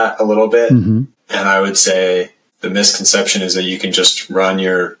struggle with that a little bit. And I would say the misconception is that you can just run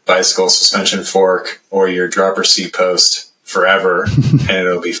your bicycle suspension fork or your dropper seat post forever and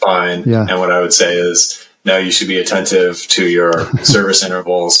it'll be fine. Yeah. And what I would say is, no, you should be attentive to your service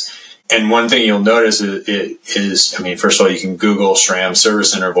intervals. And one thing you'll notice is, first of all, you can Google SRAM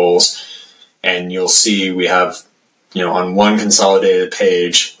service intervals and you'll see we have, on one consolidated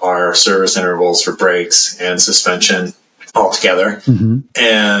page, our service intervals for brakes and suspension all together.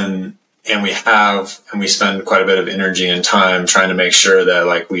 And we spend quite a bit of energy and time trying to make sure that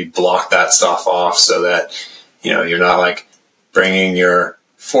like we block that stuff off so that, you're not like bringing your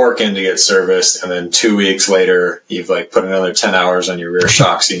fork in to get serviced and then 2 weeks later you've like put another 10 hours on your rear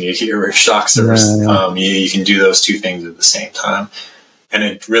shocks. You need to get your rear shock serviced. You can do those two things at the same time. And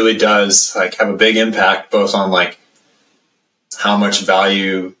it really does like have a big impact both on like how much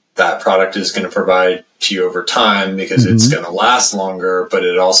value that product is going to provide to you over time, because it's going to last longer, but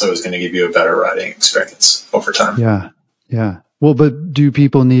it also is going to give you a better riding experience over time. Yeah. Yeah. Well, but do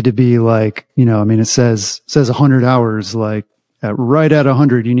people need to be like, it says 100 hours, like right at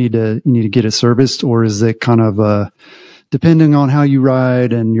 100, you need to get it serviced, or is it kind of, depending on how you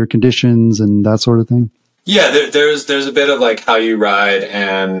ride and your conditions and that sort of thing? Yeah, there's a bit of like how you ride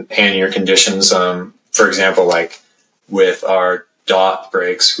and your conditions. For example, like with our dot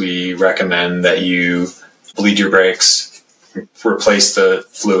brakes, we recommend that you bleed your brakes, replace the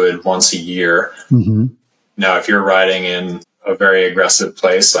fluid once a year. Mm-hmm. Now, if you're riding in a very aggressive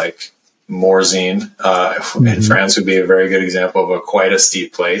place like Morzine in France would be a very good example of quite a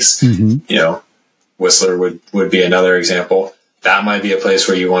steep place. Whistler would be another example. That might be a place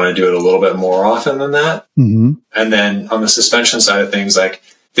where you want to do it a little bit more often than that. And then on the suspension side of things, like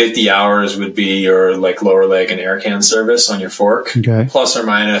 50 hours would be your like lower leg and air can service on your fork, plus or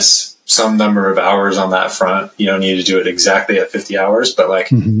minus some number of hours on that front. You don't need to do it exactly at 50 hours, but like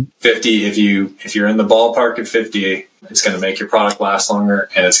 50, if you're in the ballpark of 50, it's going to make your product last longer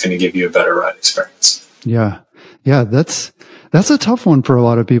and it's going to give you a better ride experience. Yeah. That's a tough one for a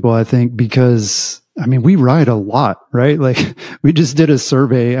lot of people, I think, because I mean, we ride a lot, right? Like we just did a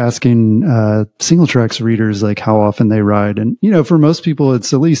survey asking, Single Tracks readers, like how often they ride. And, for most people,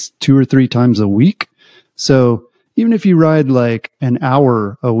 it's at least 2 or 3 times a week. So even if you ride like an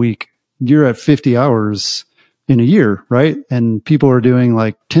hour a week, you're at 50 hours in a year, right? And people are doing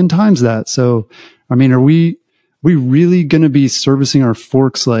like 10 times that. So, I mean, are we really going to be servicing our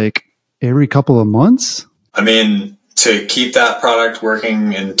forks like every couple of months? I mean, to keep that product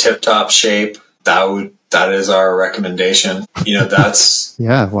working in tip-top shape, that is our recommendation. That's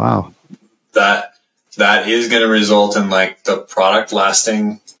yeah, wow. That is going to result in like the product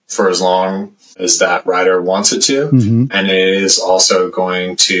lasting for as long as that rider wants it to. And it is also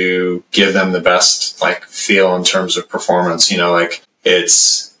going to give them the best like feel in terms of performance. These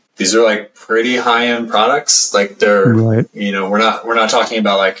are like pretty high-end products. Like they're, we're not talking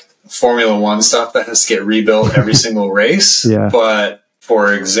about like Formula One stuff that has to get rebuilt every single race. But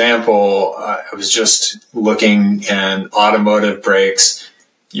for example, I was just looking at automotive brakes.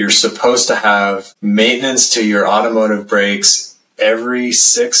 You're supposed to have maintenance to your automotive brakes every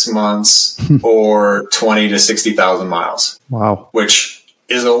 6 months or 20 to 60,000 miles. Wow. Which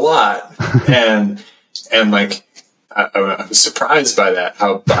is a lot. and like, I was surprised by that,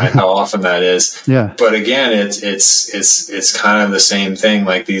 how often that is. Yeah. But again, it's kind of the same thing.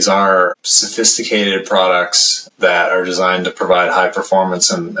 Like these are sophisticated products that are designed to provide high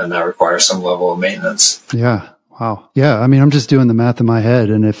performance and that requires some level of maintenance. Yeah. Wow. Yeah. I mean, I'm just doing the math in my head.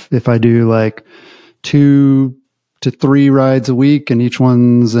 And if I do like 2 to 3 rides a week and each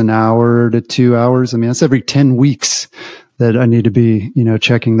one's an hour to 2 hours, I mean, that's every 10 weeks that I need to be,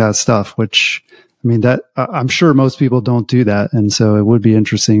 checking that stuff, which, I mean, that I'm sure most people don't do that. And so it would be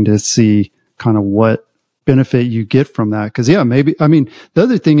interesting to see kind of what benefit you get from that. Cause maybe, I mean, the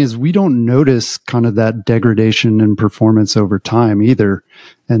other thing is we don't notice kind of that degradation in performance over time either.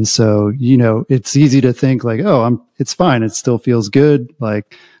 And so, it's easy to think like, it's fine. It still feels good.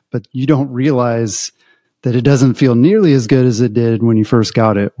 Like, but you don't realize that it doesn't feel nearly as good as it did when you first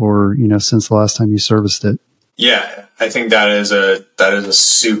got it or, since the last time you serviced it. Yeah, I think that is a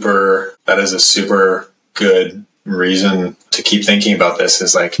super good reason to keep thinking about this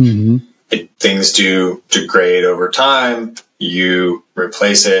is like things do degrade over time. You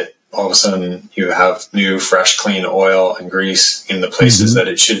replace it, all of a sudden you have new, fresh, clean oil and grease in the places that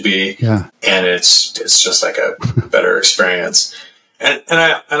it should be. Yeah. And it's just like a better experience. And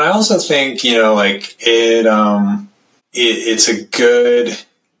I also think,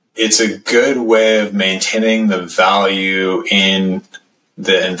 it's a good way of maintaining the value in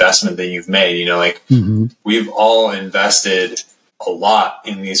the investment that you've made. We've all invested a lot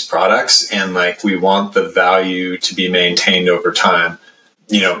in these products and like we want the value to be maintained over time.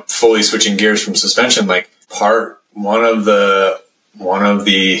 Fully switching gears from suspension, like one of the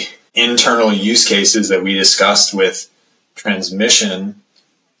internal use cases that we discussed with transmission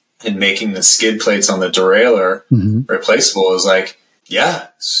and making the skid plates on the derailleur replaceable is like,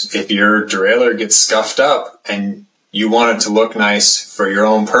 if your derailleur gets scuffed up and you want it to look nice for your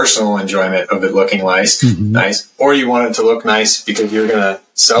own personal enjoyment of it looking nice, or you want it to look nice because you're going to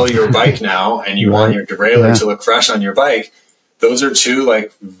sell your bike now and you want your derailleur to look fresh on your bike, those are two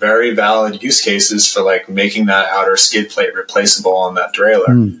like very valid use cases for like making that outer skid plate replaceable on that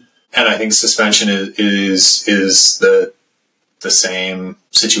derailleur. And I think suspension is the same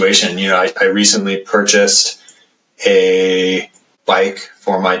situation. I recently purchased a bike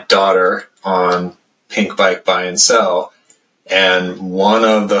for my daughter on Pink Bike Buy and Sell. And one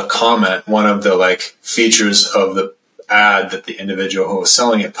of the like features of the ad that the individual who was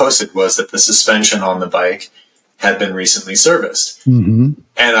selling it posted was that the suspension on the bike had been recently serviced. And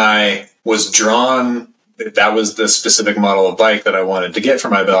I was drawn, that was the specific model of bike that I wanted to get for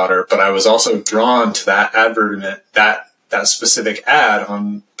my daughter, but I was also drawn to that advertisement, that specific ad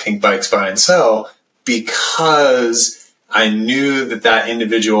on Pink Bikes Buy and Sell because I knew that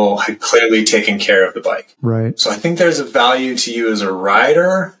individual had clearly taken care of the bike. Right. So I think there's a value to you as a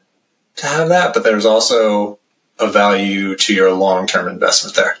rider to have that, but there's also a value to your long-term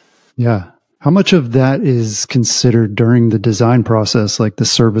investment there. Yeah. How much of that is considered during the design process, like the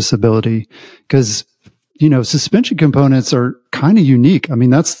serviceability? Because, suspension components are kind of unique. I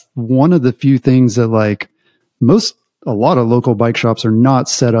mean, that's one of the few things that a lot of local bike shops are not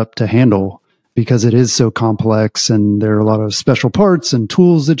set up to handle, because it is so complex and there are a lot of special parts and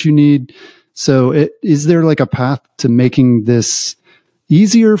tools that you need. So is there like a path to making this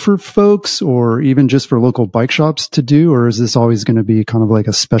easier for folks, or even just for local bike shops to do? Or is this always going to be kind of like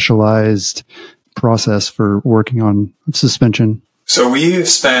a specialized process for working on suspension? So we've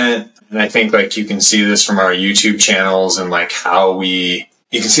spent, and I think like you can see this from our YouTube channels and like you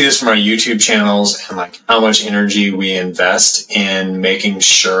can see this from our YouTube channels and like how much energy we invest in making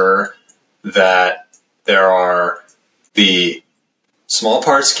sure that there are the small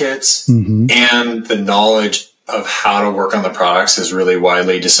parts kits and the knowledge of how to work on the products is really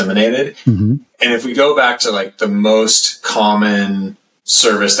widely disseminated. And if we go back to like the most common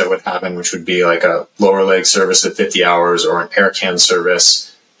service that would happen, which would be like a lower leg service at 50 hours or an air can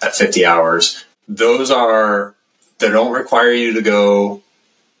service at 50 hours, they don't require you to go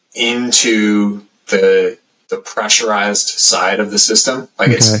into the pressurized side of the system.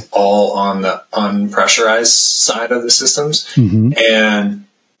 Like it's all on the unpressurized side of the systems. And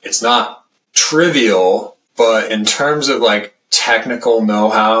it's not trivial, but in terms of like technical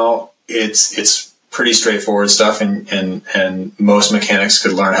know-how, it's pretty straightforward stuff. And most mechanics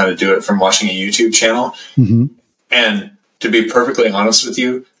could learn how to do it from watching a YouTube channel. And to be perfectly honest with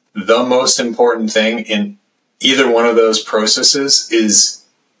you, the most important thing in either one of those processes is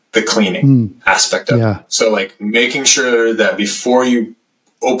the cleaning aspect of it. So like making sure that before you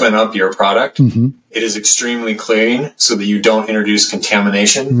open up your product, it is extremely clean so that you don't introduce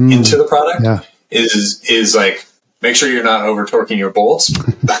contamination into the product. Is like, make sure you're not over torquing your bolts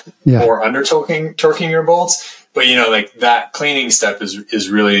or under torquing your bolts. But like that cleaning step is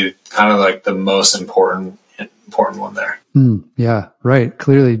really kind of like the most important one there. Yeah, right.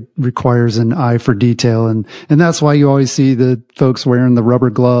 Clearly requires an eye for detail. And that's why you always see the folks wearing the rubber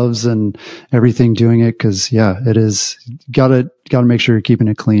gloves and everything doing it. Cause it is gotta make sure you're keeping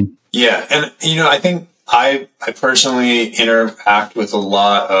it clean. Yeah. And, I think I personally interact with a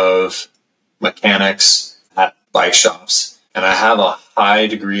lot of mechanics at bike shops, and I have a high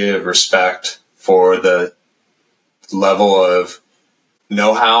degree of respect for the level of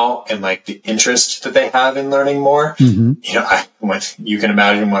know-how and like the interest that they have in learning more. You can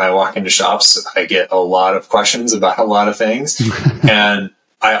imagine when I walk into shops, I get a lot of questions about a lot of things. And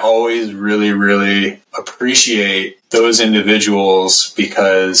I always really, really appreciate those individuals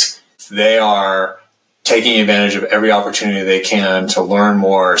because they are taking advantage of every opportunity they can to learn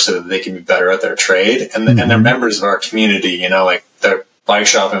more so that they can be better at their trade. And they're members of our community, like the bike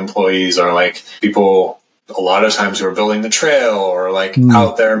shop employees are like people a lot of times who are building the trail or like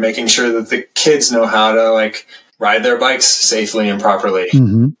out there making sure that the kids know how to like ride their bikes safely and properly.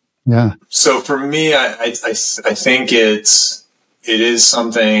 Yeah. So for me, I think it is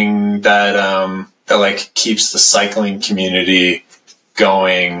something that like keeps the cycling community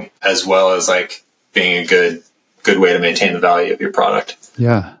going, as well as like being a good way to maintain the value of your product.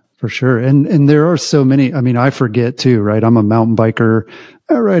 Yeah, for sure. And there are so many, I mean, I forget too, right? I'm a mountain biker.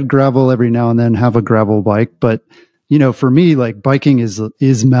 I ride gravel every now and then, have a gravel bike, but for me, like biking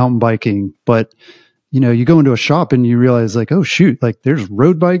is mountain biking, but you go into a shop and you realize like, oh shoot, like there's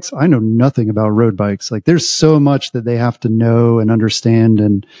road bikes. I know nothing about road bikes. Like there's so much that they have to know and understand.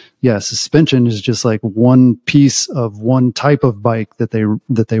 And suspension is just like one piece of one type of bike that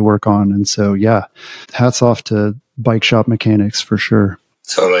they work on. And so, hats off to bike shop mechanics for sure.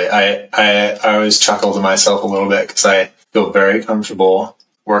 Totally. I always chuckle to myself a little bit because I feel very comfortable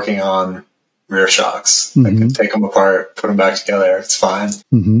working on rear shocks. I can take them apart, put them back together. It's fine.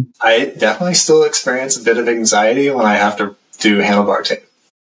 I definitely still experience a bit of anxiety when I have to do handlebar tape,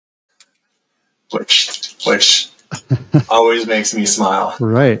 which always makes me smile.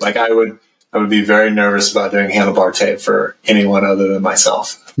 Right. Like I would be very nervous about doing handlebar tape for anyone other than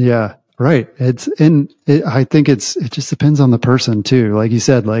myself. Yeah. Right. I think it just depends on the person too. Like you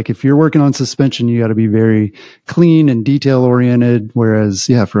said, like if you're working on suspension, you got to be very clean and detail oriented. Whereas,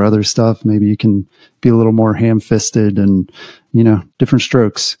 for other stuff, maybe you can be a little more ham fisted and, different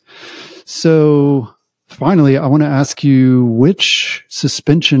strokes. So finally, I want to ask you, which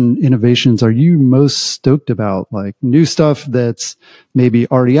suspension innovations are you most stoked about? Like new stuff that's maybe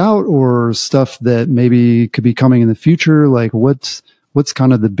already out or stuff that maybe could be coming in the future? Like what's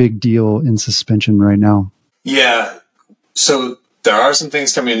kind of the big deal in suspension right now? Yeah. So there are some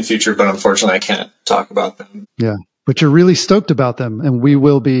things coming in the future, but unfortunately I can't talk about them. Yeah. But you're really stoked about them, and we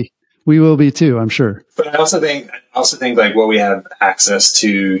will be too, I'm sure. But I also think like what we have access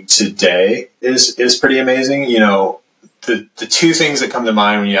to today is pretty amazing. You know, the two things that come to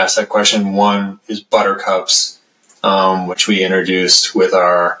mind when you ask that question, one is buttercups, which we introduced with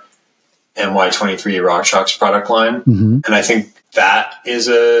our MY23 RockShox product line. Mm-hmm. And I think that is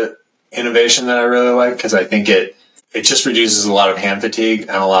a innovation that I really like, because I think it just reduces a lot of hand fatigue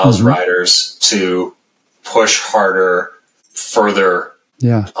and allows mm-hmm. riders to push harder, further,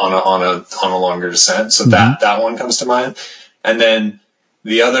 on a longer descent. So mm-hmm. that one comes to mind. And then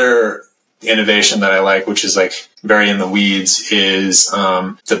the other innovation that I like, which is like very in the weeds, is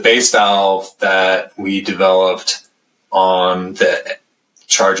the base valve that we developed on the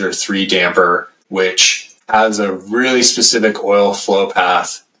Charger 3 damper, which has a really specific oil flow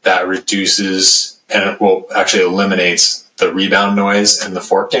path that reduces and actually eliminates the rebound noise in the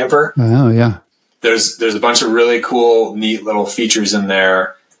fork damper. Oh yeah. There's a bunch of really cool, neat little features in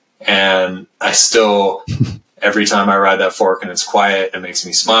there, and I still every time I ride that fork and it's quiet, it makes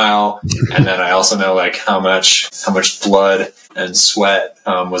me smile. And then I also know like how much blood and sweat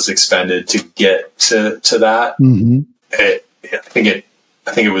was expended to get to that. Mm-hmm. I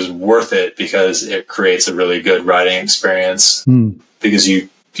think it was worth it, because it creates a really good riding experience, because you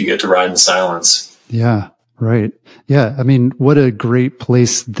get to ride in silence. Yeah, right. Yeah, I mean, what a great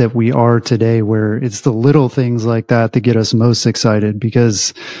place that we are today, where it's the little things like that that get us most excited,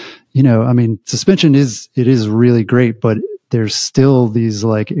 because, you know, I mean, suspension is really great, but there's still these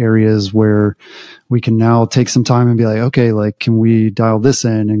like areas where we can now take some time and be like, okay, like, can we dial this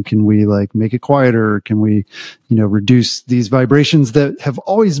in, and can we like make it quieter? Can we, you know, reduce these vibrations that have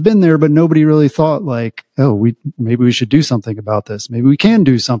always been there, but nobody really thought like, oh, maybe we should do something about this. Maybe we can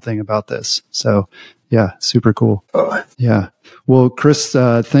do something about this. So yeah, super cool. Oh. Yeah. Well, Chris,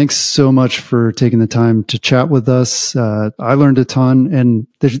 thanks so much for taking the time to chat with us. I learned a ton, and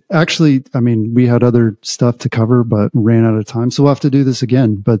there's actually, I mean, we had other stuff to cover, but ran out of time. So we'll have to do this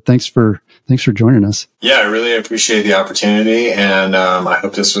again, but thanks for joining us. Yeah, I really appreciate the opportunity, and I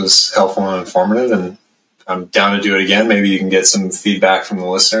hope this was helpful and informative, and I'm down to do it again. Maybe you can get some feedback from the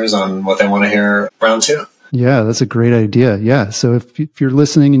listeners on what they want to hear round 2. Yeah, that's a great idea. Yeah. So if you're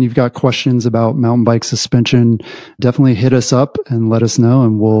listening and you've got questions about mountain bike suspension, definitely hit us up and let us know,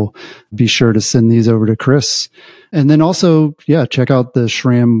 and we'll be sure to send these over to Chris. And then also, yeah, check out the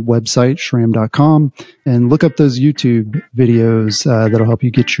SRAM website, SRAM.com, and look up those YouTube videos that'll help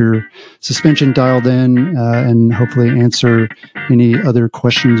you get your suspension dialed in and hopefully answer any other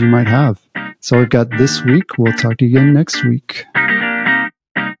questions you might have. That's all we've got this week. We'll talk to you again next week.